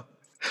yourself.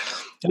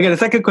 Okay, the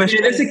second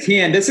question.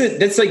 Yeah,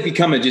 that's like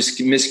become a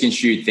just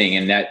misconstrued thing,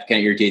 and that kind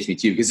of irritates me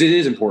too, because it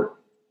is important.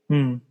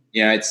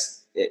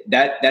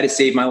 That has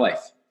saved my life.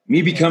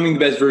 Me becoming the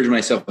best version of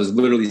myself has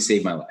literally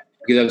saved my life,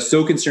 because I was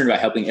so concerned about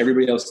helping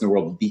everybody else in the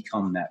world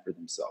become that for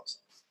themselves.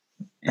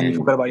 And you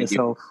forgot about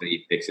yourself. You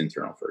fix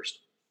internal first.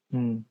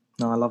 No,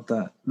 I love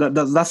that.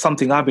 That's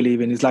something I believe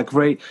in. It's like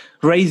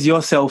raise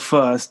yourself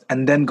first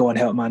and then go and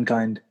help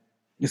mankind.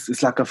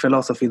 It's like a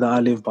philosophy that I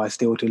live by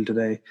still till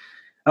today.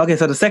 Okay,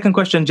 so the second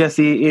question,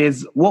 Jesse,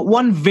 is what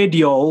one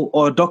video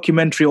or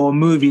documentary or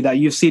movie that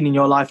you've seen in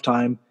your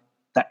lifetime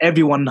that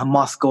everyone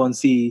must go and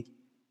see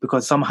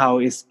because somehow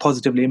it's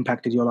positively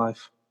impacted your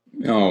life?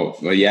 Oh,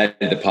 well, yeah,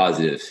 the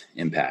positive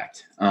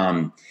impact.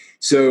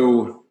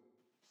 So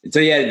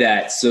until you added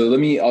that, so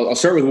I'll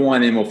start with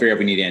one, and we'll figure out if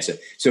we need to answer.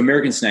 So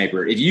American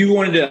Sniper. If you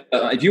want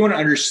to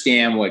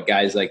understand what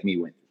guys like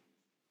me went through,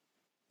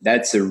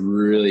 that's a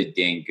really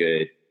dang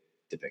good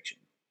depiction.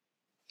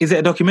 Is it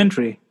a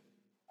documentary?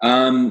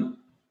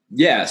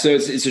 Yeah. So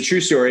it's a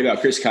true story about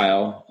Chris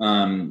Kyle.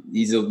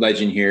 He's a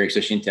legend here,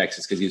 especially in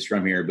Texas, because he was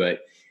from here.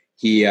 But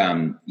he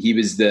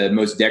was the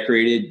most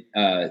decorated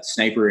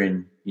sniper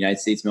in United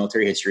States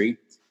military history,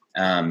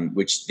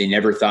 which they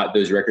never thought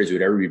those records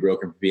would ever be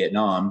broken for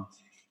Vietnam.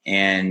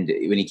 And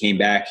when he came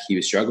back, he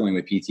was struggling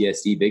with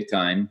PTSD big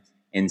time.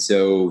 And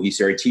so he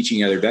started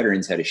teaching other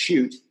veterans how to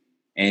shoot.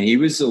 And he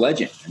was a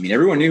legend. I mean,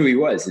 everyone knew who he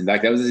was. In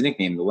fact, that was his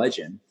nickname, the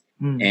Legend.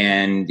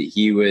 And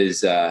he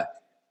was, but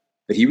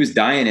he was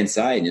dying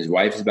inside, and his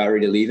wife was about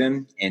ready to leave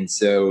him. And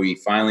so he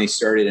finally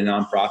started a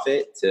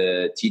nonprofit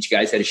to teach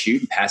guys how to shoot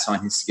and pass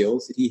on his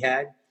skills that he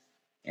had.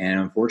 And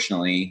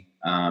unfortunately,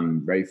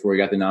 right before he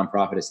got the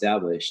nonprofit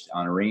established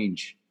on a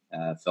range,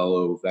 a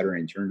fellow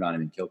veteran turned on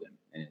him and killed him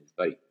and his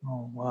buddy.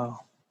 Oh, wow.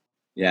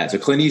 Yeah. So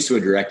Clint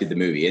Eastwood directed the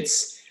movie.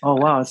 Oh,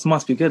 wow. This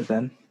must be good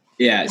then.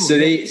 Yeah. So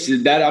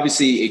that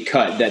obviously it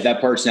cut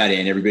that part's not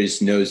in. Everybody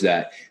just knows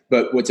that.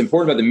 But what's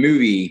important about the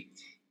movie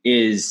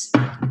is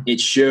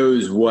it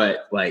shows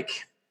what what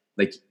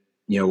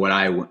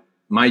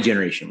my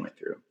generation went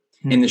through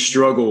and the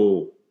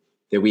struggle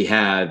that we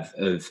have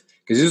because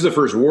this was the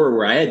first war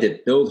where I had to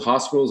build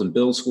hospitals and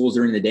build schools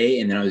during the day.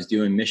 And then I was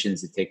doing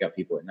missions to take out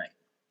people at night,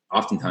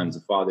 oftentimes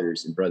the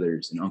fathers and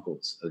brothers and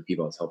uncles of the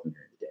people I was helping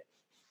during the day.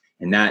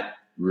 And that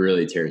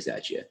really tears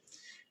at you.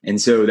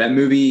 And so that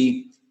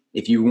movie,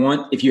 if you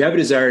have a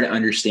desire to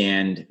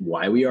understand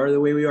why we are the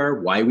way we are,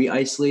 why we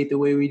isolate the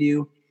way we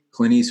do,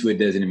 Clint Eastwood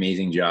does an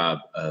amazing job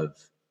of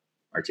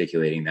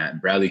articulating that.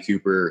 And Bradley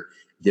Cooper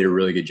did a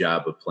really good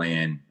job of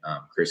playing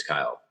Chris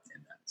Kyle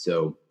in that.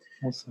 So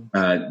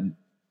awesome.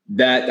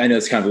 That I know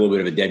it's kind of a little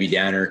bit of a Debbie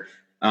Downer.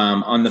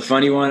 On the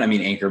funny one, I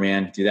mean,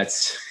 Anchorman, dude,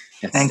 that's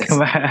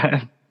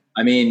Anchorman.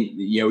 I mean,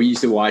 we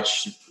used to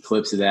watch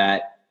clips of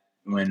that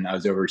when I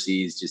was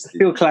overseas. Just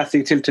still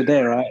classic till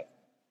today, right?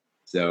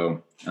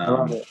 So I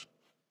love it.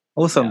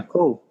 Awesome, yeah.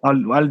 Cool.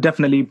 I'll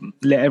definitely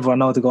let everyone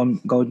know to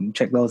go and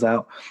check those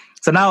out.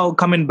 So now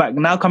coming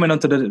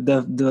onto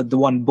the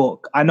one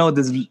book. I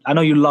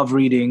know you love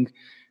reading,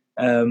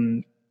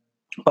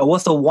 but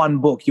what's the one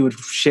book you would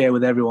share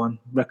with everyone?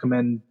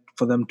 Recommend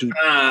for them to.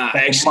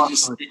 Actually,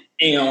 just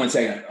hang on one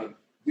second. I'll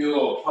do a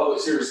little public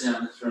service now.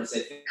 I'm just trying to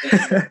say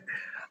thank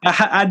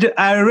you.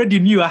 I already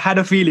knew. I had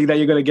a feeling that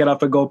you're going to get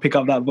up and go pick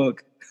up that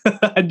book.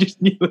 I just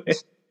knew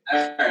it.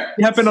 Right.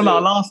 It happened on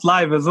our last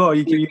live as well.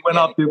 You went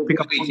up to pick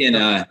up. Weekend,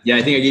 I think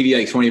I gave you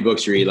like 20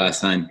 books to read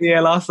last time. Yeah,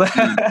 last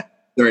time.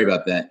 Sorry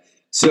about that.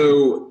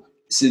 So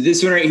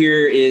this one right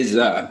here is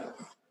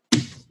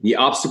The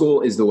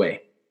Obstacle is the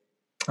Way.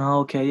 Oh,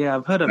 okay. Yeah,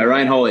 I've heard of it. By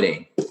Ryan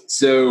Holiday.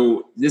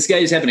 So this guy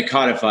just happened to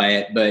codify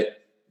it,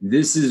 but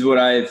this is what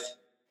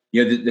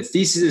the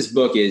thesis of this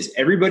book is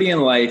everybody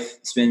in life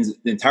spends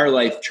the entire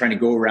life trying to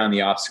go around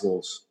the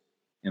obstacles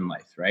in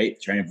life,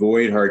 right? Trying to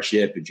avoid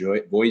hardship,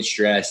 avoid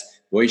stress,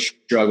 avoid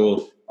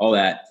struggle, all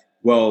that.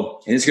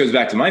 Well, and this goes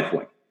back to my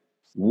point.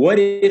 What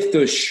if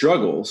those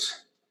struggles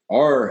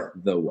are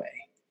the way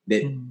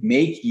that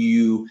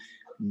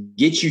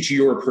get you to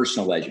your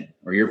personal legend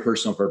or your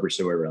personal purpose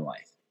or whatever in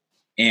life?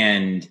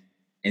 And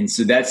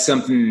so that's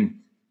something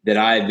that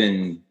I've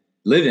been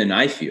living,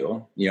 I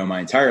feel, my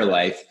entire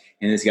life.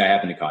 And this guy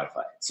happened to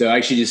codify it. So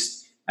actually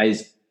I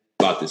just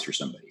bought this for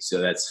somebody. So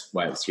that's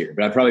why it's here.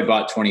 But I probably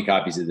bought 20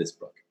 copies of this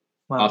book.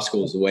 Wow.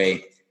 Obstacle is the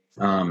Way.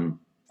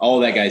 All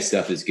that guy's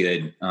stuff is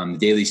good. The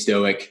Daily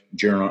Stoic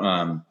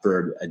Journal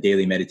for a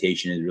daily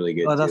meditation is really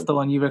good. Oh, that's the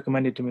one you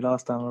recommended to me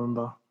last time, I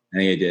remember. I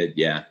think I did.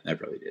 Yeah, I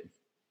probably did.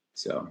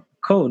 So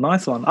cool,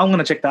 nice one. I'm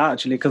gonna check that out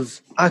actually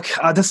because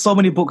there's so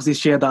many books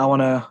this year that I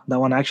wanna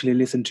actually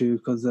listen to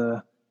because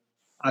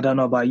I don't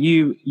know about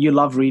you. You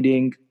love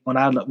reading. When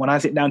I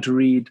sit down to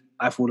read,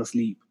 I fall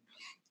asleep.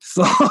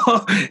 So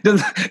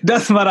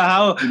doesn't matter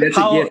how. That's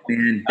a gift,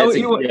 man. That's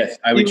a gift.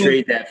 I would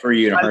trade that for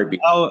you in a heartbeat.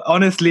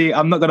 Honestly,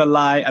 I'm not gonna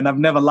lie, and I've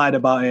never lied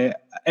about it.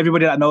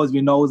 Everybody that knows me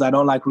knows I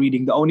don't like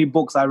reading. The only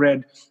books I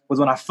read was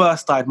when I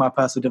first started my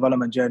personal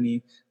development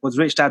journey. Was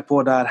Rich Dad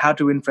Poor Dad, How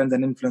to Win Friends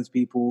and Influence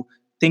People,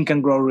 Think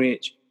and Grow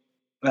Rich,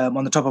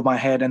 on the top of my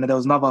head, and then there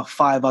was another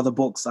 5 other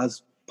books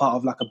as part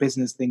of like a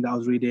business thing that I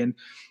was reading.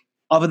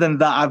 Other than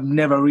that, I've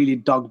never really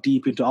dug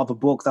deep into other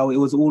books. It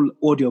was all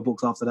audio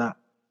books after that.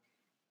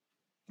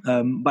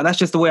 But that's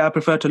just the way I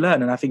prefer to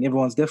learn, and I think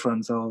everyone's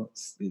different. So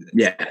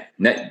yeah,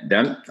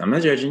 I'm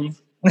not judging you.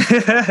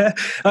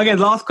 Okay,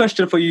 last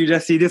question for you,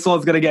 Jesse. This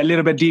one's going to get a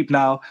little bit deep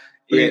now.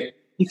 Okay.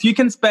 If you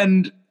can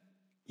spend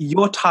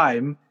your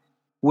time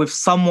with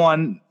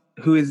someone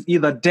who is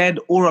either dead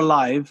or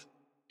alive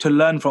to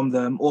learn from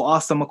them or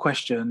ask them a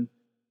question,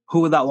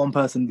 who would that one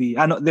person be?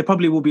 I know there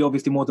probably will be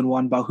obviously more than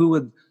one, but who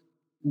would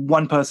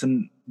one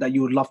person that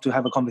you would love to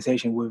have a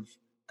conversation with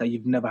that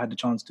you've never had the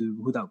chance to,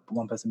 who that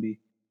one person be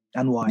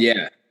and why?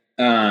 Yeah.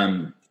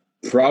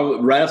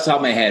 Probably right off the top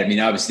of my head. I mean,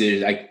 obviously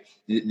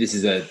this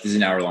is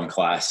an hour-long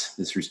class,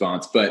 this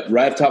response, but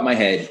right off the top of my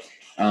head,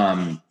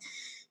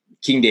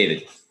 King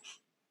David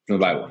from the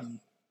Bible.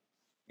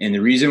 And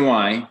the reason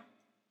why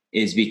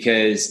is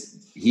because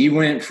he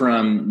went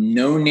from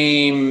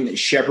no-name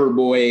shepherd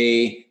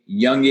boy,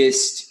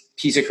 youngest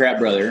piece of crap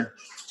brother,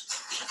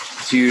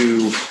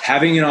 to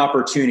having an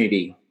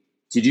opportunity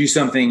to do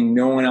something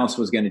no one else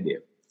was going to do.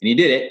 And he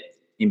did it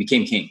and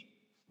became king.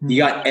 Mm-hmm. He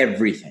got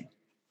everything.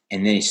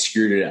 And then he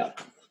screwed it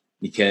up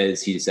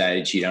because he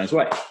decided to cheat on his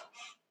wife.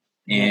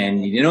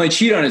 And he didn't only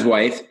cheat on his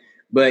wife,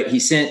 but he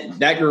sent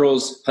that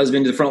girl's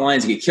husband to the front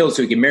lines to get killed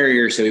so he could marry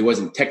her, so he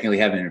wasn't technically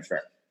having an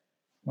affair.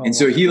 Oh, and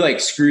so he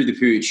screwed the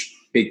pooch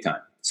big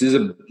time. So this is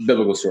a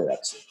biblical story,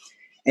 obviously.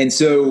 And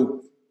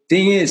so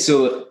thing is,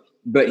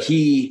 but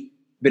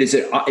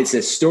it's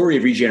a story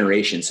of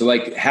regeneration. So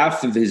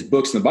half of his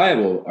books in the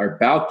Bible are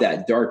about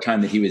that dark time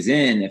that he was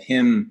in, of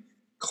him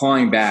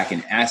clawing back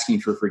and asking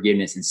for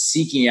forgiveness and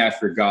seeking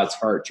after God's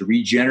heart to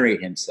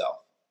regenerate himself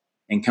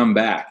and come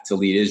back to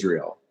lead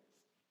Israel.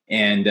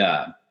 And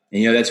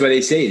that's why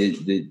they say,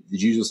 the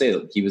Jews will say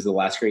that he was the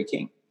last great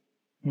king,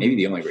 maybe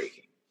the only great king.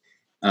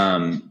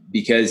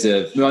 Because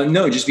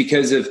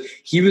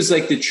he was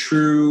like the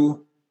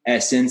true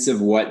essence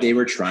of what they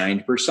were trying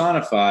to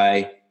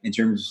personify in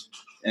terms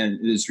of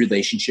this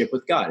relationship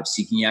with God, of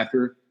seeking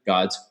after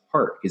God's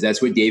heart, because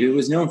that's what David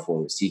was known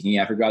for, was seeking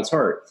after God's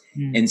heart.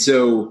 And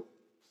so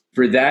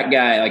for that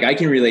guy, like, I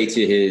can relate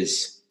to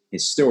his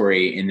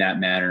story in that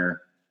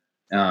manner.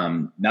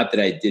 Not that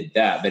I did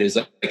that, but it was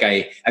like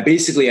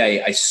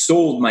I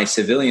sold my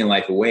civilian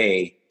life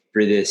away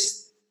for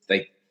this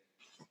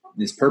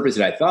purpose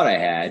that I thought I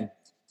had,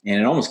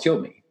 and it almost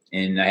killed me,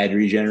 and I had to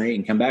regenerate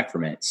and come back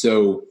from it.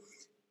 So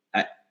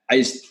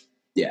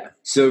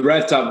so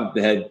right off the top of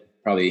the head,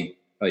 probably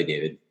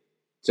David.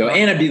 So,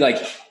 and I'd be like,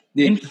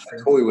 I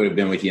totally would have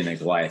been with you in the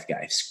Goliath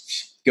guy.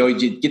 Go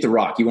get the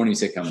rock. You won't even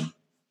see it coming.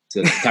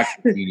 So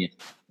union.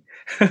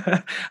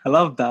 I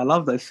love that.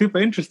 It's super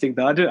interesting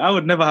though. I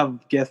would never have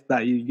guessed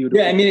that you would.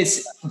 Yeah, I mean,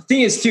 the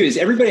thing is too, is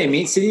everybody I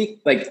meet,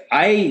 City, like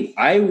I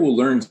will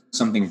learn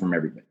something from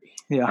everybody.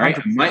 Yeah, right?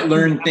 I might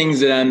learn things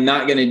that I'm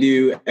not going to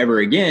do ever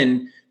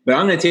again, but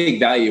I'm going to take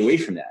value away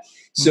from that.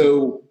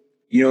 So,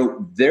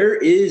 there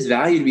is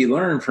value to be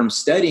learned from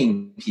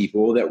studying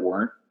people that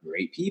weren't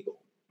great people.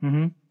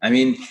 I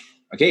mean,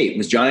 okay,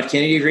 was John F.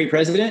 Kennedy a great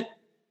president?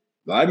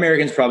 A lot of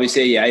Americans probably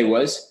say, yeah, he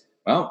was.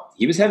 Well,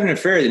 he was having an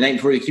affair the night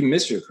before the Cuban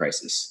Missile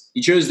Crisis.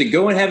 He chose to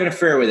go and have an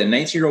affair with a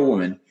 19-year-old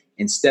woman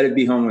instead of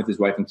be home with his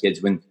wife and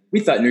kids when we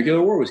thought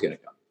nuclear war was going to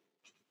come.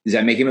 Does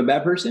that make him a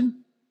bad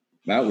person?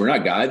 Well, we're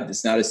not God.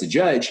 It's not us to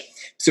judge.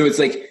 So it's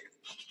like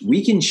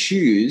we can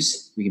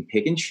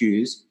pick and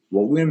choose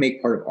what we're going to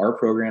make part of our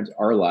programs,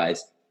 our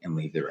lives, and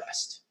leave the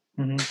rest.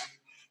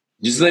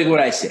 Just like what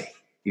I say.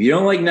 If you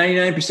don't like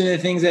 99% of the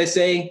things I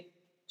say,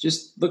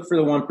 just look for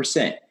the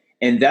 1%.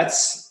 And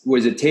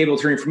was a table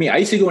turning for me. I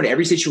used to go into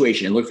every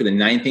situation and look for the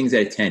 9 things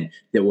out of 10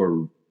 that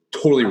were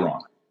totally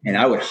wrong. And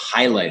I would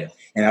highlight them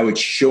and I would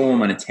show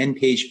them on a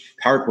 10-page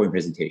PowerPoint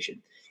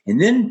presentation. And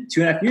then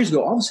 2.5 years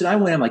ago, all of a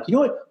sudden I'm like, you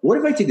know what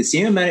if I take the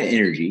same amount of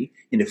energy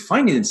into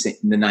finding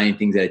the 9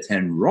 things out of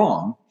 10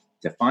 wrong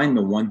to find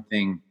the one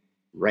thing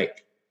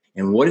right?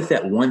 And what if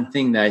that one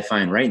thing that I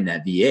find right in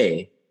that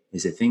VA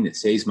is the thing that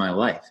saves my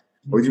life?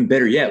 Or even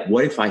better yet,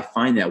 what if I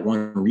find that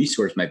one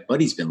resource my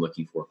buddy's been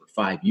looking for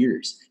 5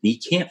 years and he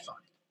can't find?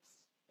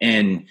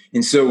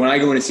 And so when I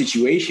go into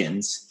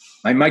situations,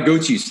 my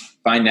go-to is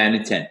find 9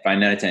 to 10,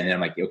 find 9 to 10. And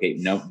I'm like, okay,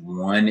 no,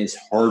 one is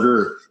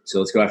harder. So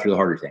let's go after the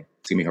harder thing.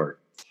 It's gonna be harder.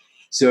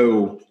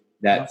 So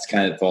that's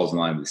kind of falls in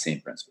line with the same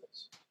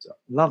principles. So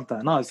love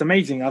that. No, it's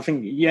amazing. I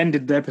think you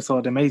ended the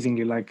episode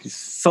amazingly. Like, it's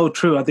so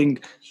true. I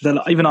think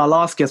that even our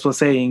last guest was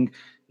saying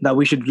that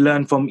we should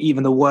learn from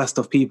even the worst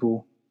of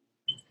people.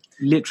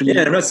 Literally.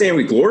 Yeah, I'm not saying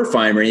we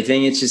glorify him or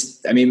anything. It's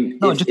just, I mean,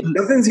 if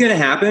nothing's going to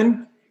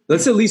happen,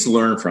 let's at least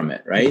learn from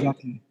it, right?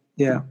 Exactly.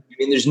 Yeah. I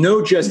mean, there's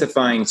no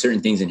justifying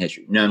certain things in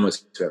history, none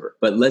whatsoever.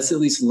 But let's at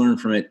least learn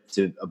from it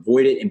to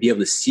avoid it and be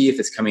able to see if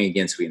it's coming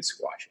against we can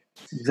squash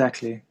it.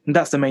 Exactly. And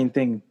that's the main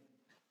thing.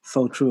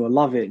 So true. I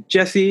love it.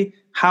 Jesse,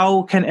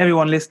 how can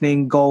everyone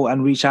listening go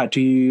and reach out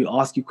to you,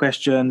 ask you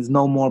questions,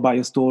 know more about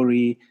your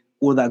story,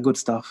 all that good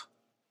stuff?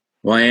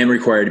 Well, I am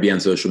required to be on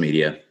social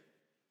media.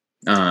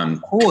 Of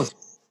course.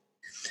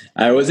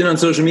 I wasn't on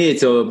social media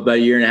until about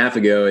 1.5 years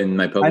ago in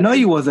my public. I know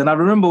you wasn't. I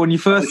remember when you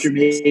first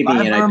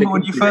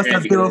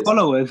had 0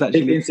 followers,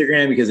 actually. I picked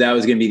Instagram because that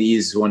was going to be the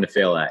easiest one to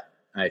fail at,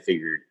 I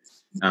figured.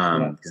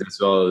 Because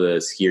that's what all the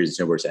skiers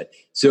and snowboarders said.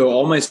 So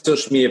all my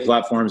social media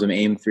platforms, I'm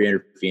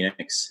AM300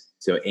 Phoenix.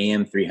 So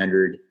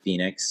AM300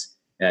 Phoenix.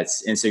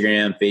 That's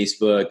Instagram,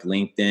 Facebook,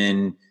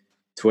 LinkedIn,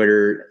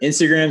 Twitter.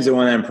 Instagram's the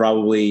one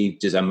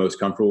that I'm most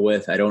comfortable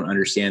with. I don't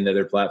understand the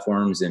other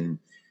platforms, and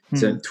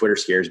so Twitter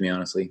scares me,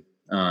 honestly.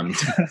 And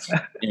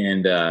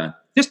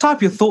just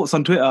type your thoughts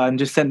on Twitter and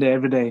just send it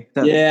every day.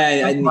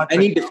 I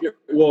need to.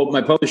 Well,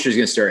 my publisher is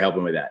going to start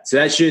helping with that.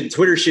 So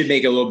Twitter should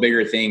make a little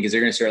bigger thing because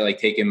they're going to start like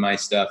taking my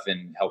stuff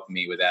and helping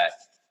me with that.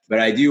 But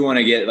I do want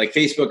to get like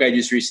Facebook. I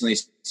just recently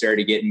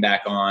started getting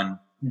back on.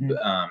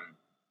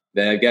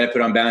 That I've got to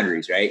put on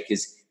boundaries, right?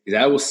 Because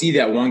I will see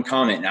that one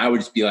comment and I would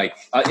just be like,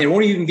 it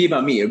won't even be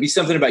about me. It'll be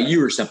something about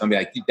you or something. I'll be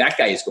like, dude, that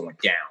guy is going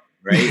down,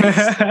 right?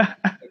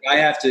 Like, I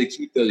have to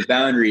keep those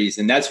boundaries,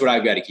 and that's what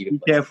I've got to keep in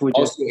place. Careful,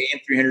 also,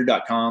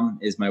 am300.com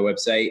is my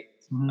website.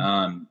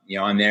 I'm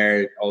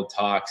there, all the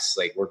talks,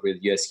 like work with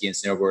US Ski and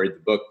Snowboard.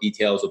 The book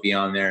details will be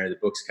on there. The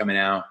book's coming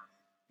out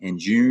in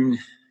June.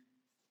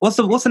 What's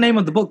the name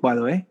of the book, by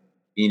the way?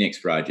 Phoenix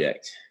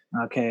Project.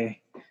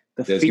 Okay.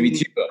 So there's going to be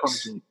 2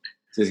 books.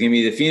 So it's going to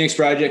be the Phoenix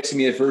Project, going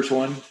to be the first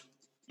one.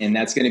 And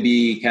that's going to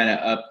be kind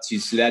of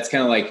so that's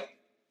kind of like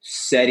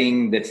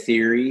setting the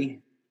theory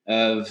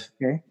of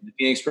the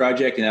Phoenix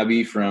Project. And that'll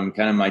be from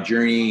kind of my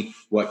journey,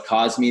 what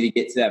caused me to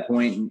get to that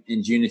point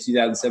in June of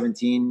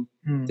 2017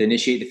 to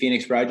initiate the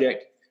Phoenix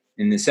Project.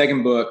 And the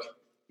second book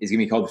is going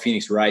to be called The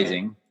Phoenix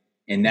Rising.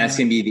 And that's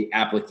going to be the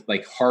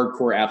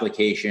hardcore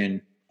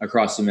application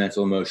across the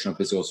mental, emotional,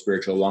 physical,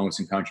 spiritual, along with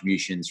some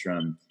contributions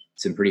from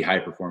some pretty high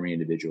performing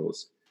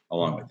individuals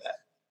along with that.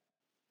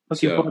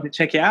 Looking forward to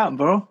check it out,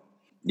 bro.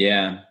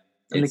 Yeah.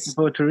 I'm looking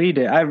forward to read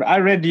it. I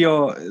read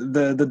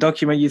the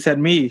document you sent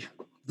me,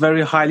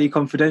 very highly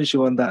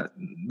confidential on that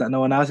no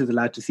one else is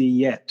allowed to see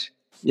yet.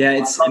 Yeah, I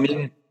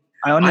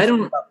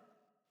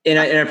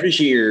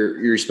appreciate your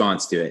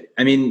response to it.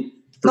 I mean,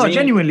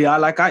 genuinely,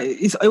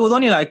 it was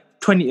only like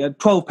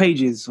 12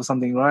 pages or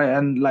something, right?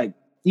 And like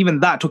even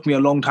that took me a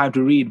long time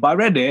to read, but I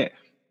read it.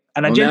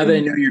 And now that I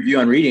know your view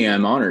on reading,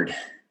 I'm honored.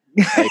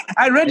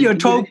 I read your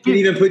 12 pages. It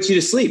even puts you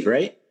to sleep,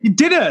 right? It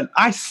didn't.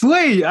 I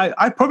swear.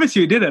 I promise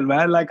you it didn't,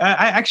 man. Like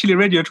I actually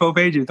read your 12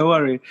 pages. Don't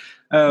worry.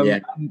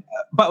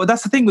 But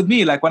that's the thing with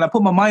me. Like when I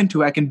put my mind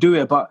to it, I can do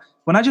it. But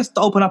when I just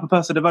open up a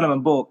personal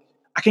development book,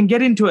 I can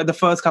get into it the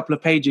first couple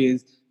of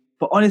pages.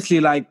 But honestly,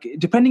 like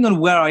depending on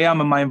where I am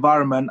in my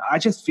environment, I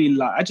just feel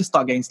like I just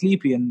start getting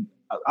sleepy, and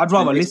I'd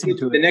rather listen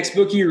to it. The next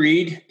book you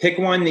read, pick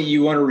one that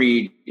you want to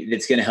read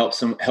that's going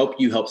to help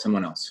you help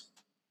someone else.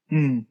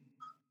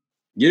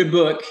 Get a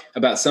book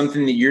about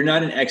something that you're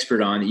not an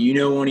expert on, that you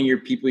know one of your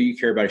people you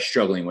care about is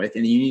struggling with,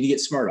 and that you need to get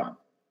smart on.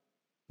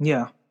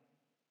 Yeah.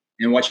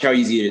 And watch how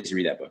easy it is to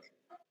read that book.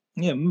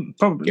 Yeah,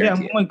 probably. Yeah,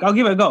 I'll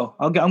give it a go.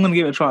 I'm going to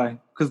give it a try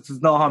because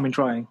there's no harm in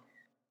trying.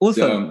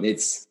 Also, so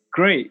it's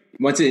great.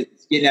 Once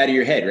it's getting out of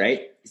your head,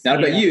 right? It's not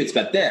about you, it's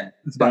about them.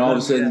 It's about all of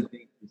a sudden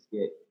things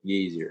get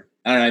easier.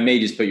 I don't know, I may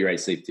just put you right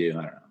to sleep too.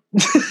 I don't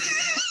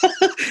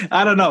know.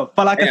 I don't know.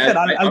 But like I said,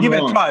 I'll give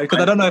it a try because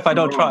I don't know if I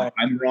don't try.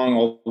 I'm wrong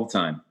all the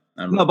time.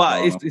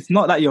 It's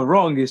not that you're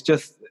wrong. It's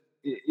just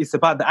it's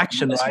about the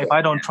action, right? If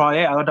I don't try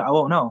it, I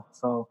won't know.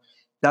 So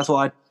that's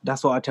what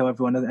I tell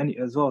everyone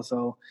as well.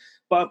 So,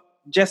 but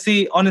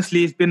Jesse,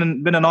 honestly, it's been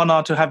an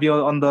honor to have you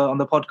on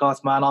the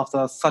podcast, man.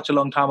 After such a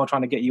long time of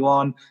trying to get you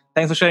on,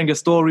 thanks for sharing your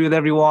story with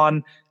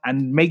everyone.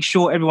 And make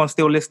sure everyone's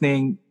still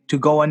listening to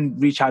go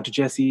and reach out to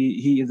Jesse.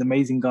 He is an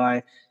amazing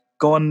guy.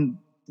 Go and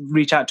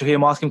reach out to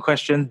him, ask him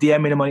questions,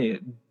 DM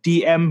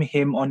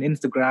him on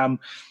Instagram.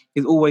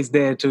 He's always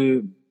there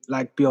to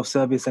like be of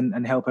service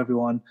and help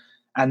everyone.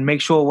 And make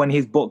sure when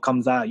his book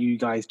comes out, you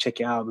guys check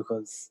it out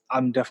because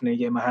I'm definitely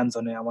getting my hands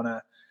on it.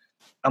 Are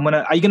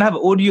you gonna have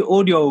an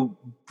audio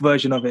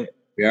version of it?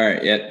 We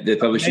are. Yeah, the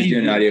publisher's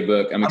doing an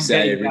audiobook. I'm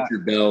excited.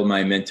 Richard Bell,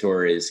 my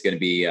mentor, is going to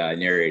be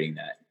narrating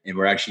that, and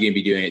we're actually going to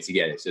be doing it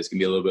together. So it's going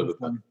to be a little bit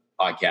of a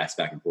podcast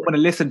back and forth. I'm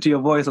going to listen to your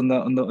voice in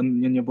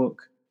your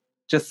book,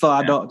 just so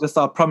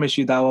I promise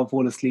you that I won't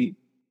fall asleep.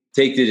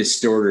 Take the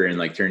distorter and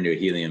like turn into a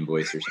helium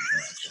voice or something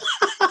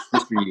like that.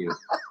 Just for you.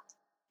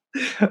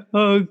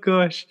 Oh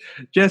gosh,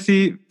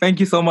 Jesse, thank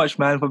you so much,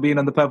 man, for being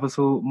on the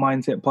Purposeful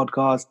Mindset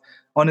podcast.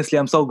 Honestly,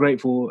 I'm so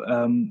grateful.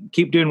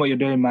 Keep doing what you're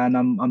doing, man.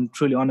 I'm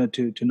truly honored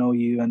to know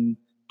you and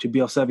to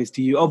be of service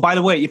to you. Oh, by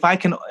the way, if I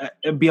can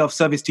be of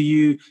service to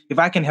you, if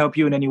I can help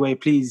you in any way,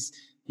 please,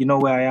 you know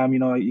where I am. You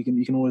know, you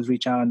can always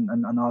reach out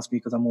and ask me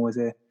because I'm always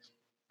there.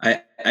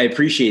 I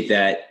appreciate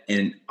that,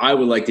 and I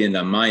would like to end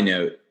on my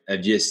note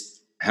of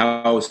just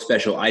how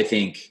special I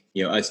think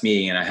us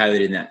meeting, and I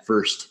highlighted in that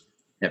first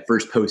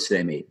post that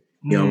I made.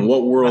 In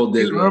what world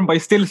I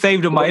still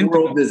saved in my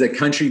world does a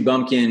country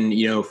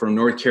bumpkin, from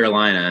North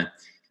Carolina,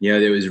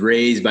 that was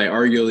raised by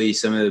arguably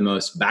some of the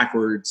most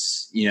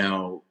backwards,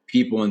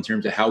 people in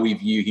terms of how we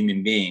view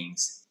human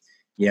beings,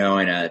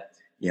 and a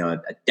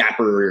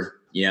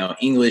dapper,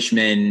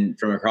 Englishman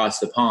from across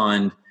the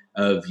pond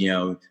of,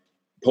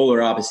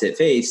 polar opposite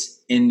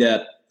face end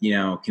up,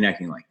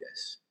 connecting like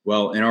this.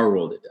 Well, in our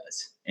world, it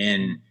does.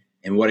 And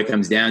what it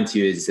comes down to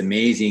is it's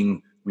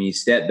amazing when you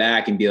step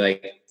back and be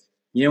like,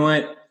 you know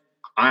what?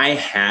 I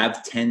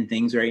have 10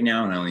 things right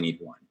now and I only need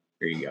one.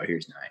 Here you go.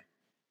 Here's 9.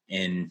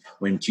 And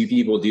when 2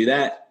 people do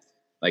that,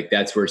 like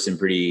that's where some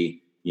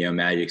pretty,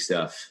 magic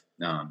stuff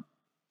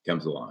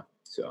comes along.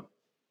 So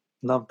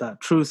love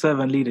that. True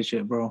servant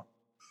leadership, bro.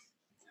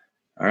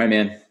 All right,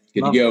 man.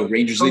 Good to go.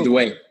 Rangers lead the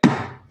way.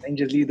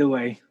 Rangers lead the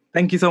way.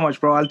 Thank you so much,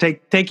 bro. I'll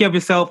take care of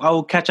yourself. I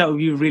will catch up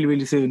with you really,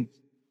 really soon.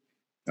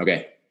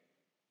 Okay.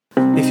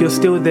 If you're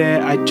still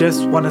there, I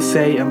just want to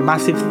say a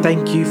massive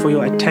thank you for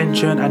your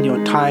attention and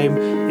your time.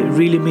 It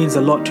really means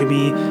a lot to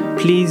me.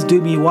 Please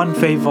do me one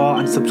favor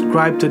and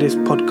subscribe to this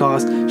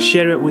podcast,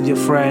 share it with your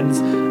friends,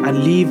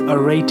 and leave a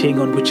rating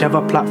on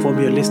whichever platform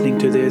you're listening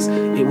to this.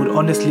 It would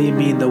honestly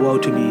mean the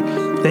world to me.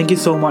 Thank you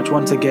so much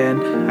once again.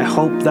 I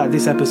hope that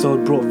this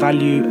episode brought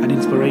value and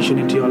inspiration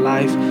into your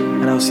life,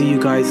 and I'll see you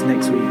guys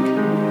next week.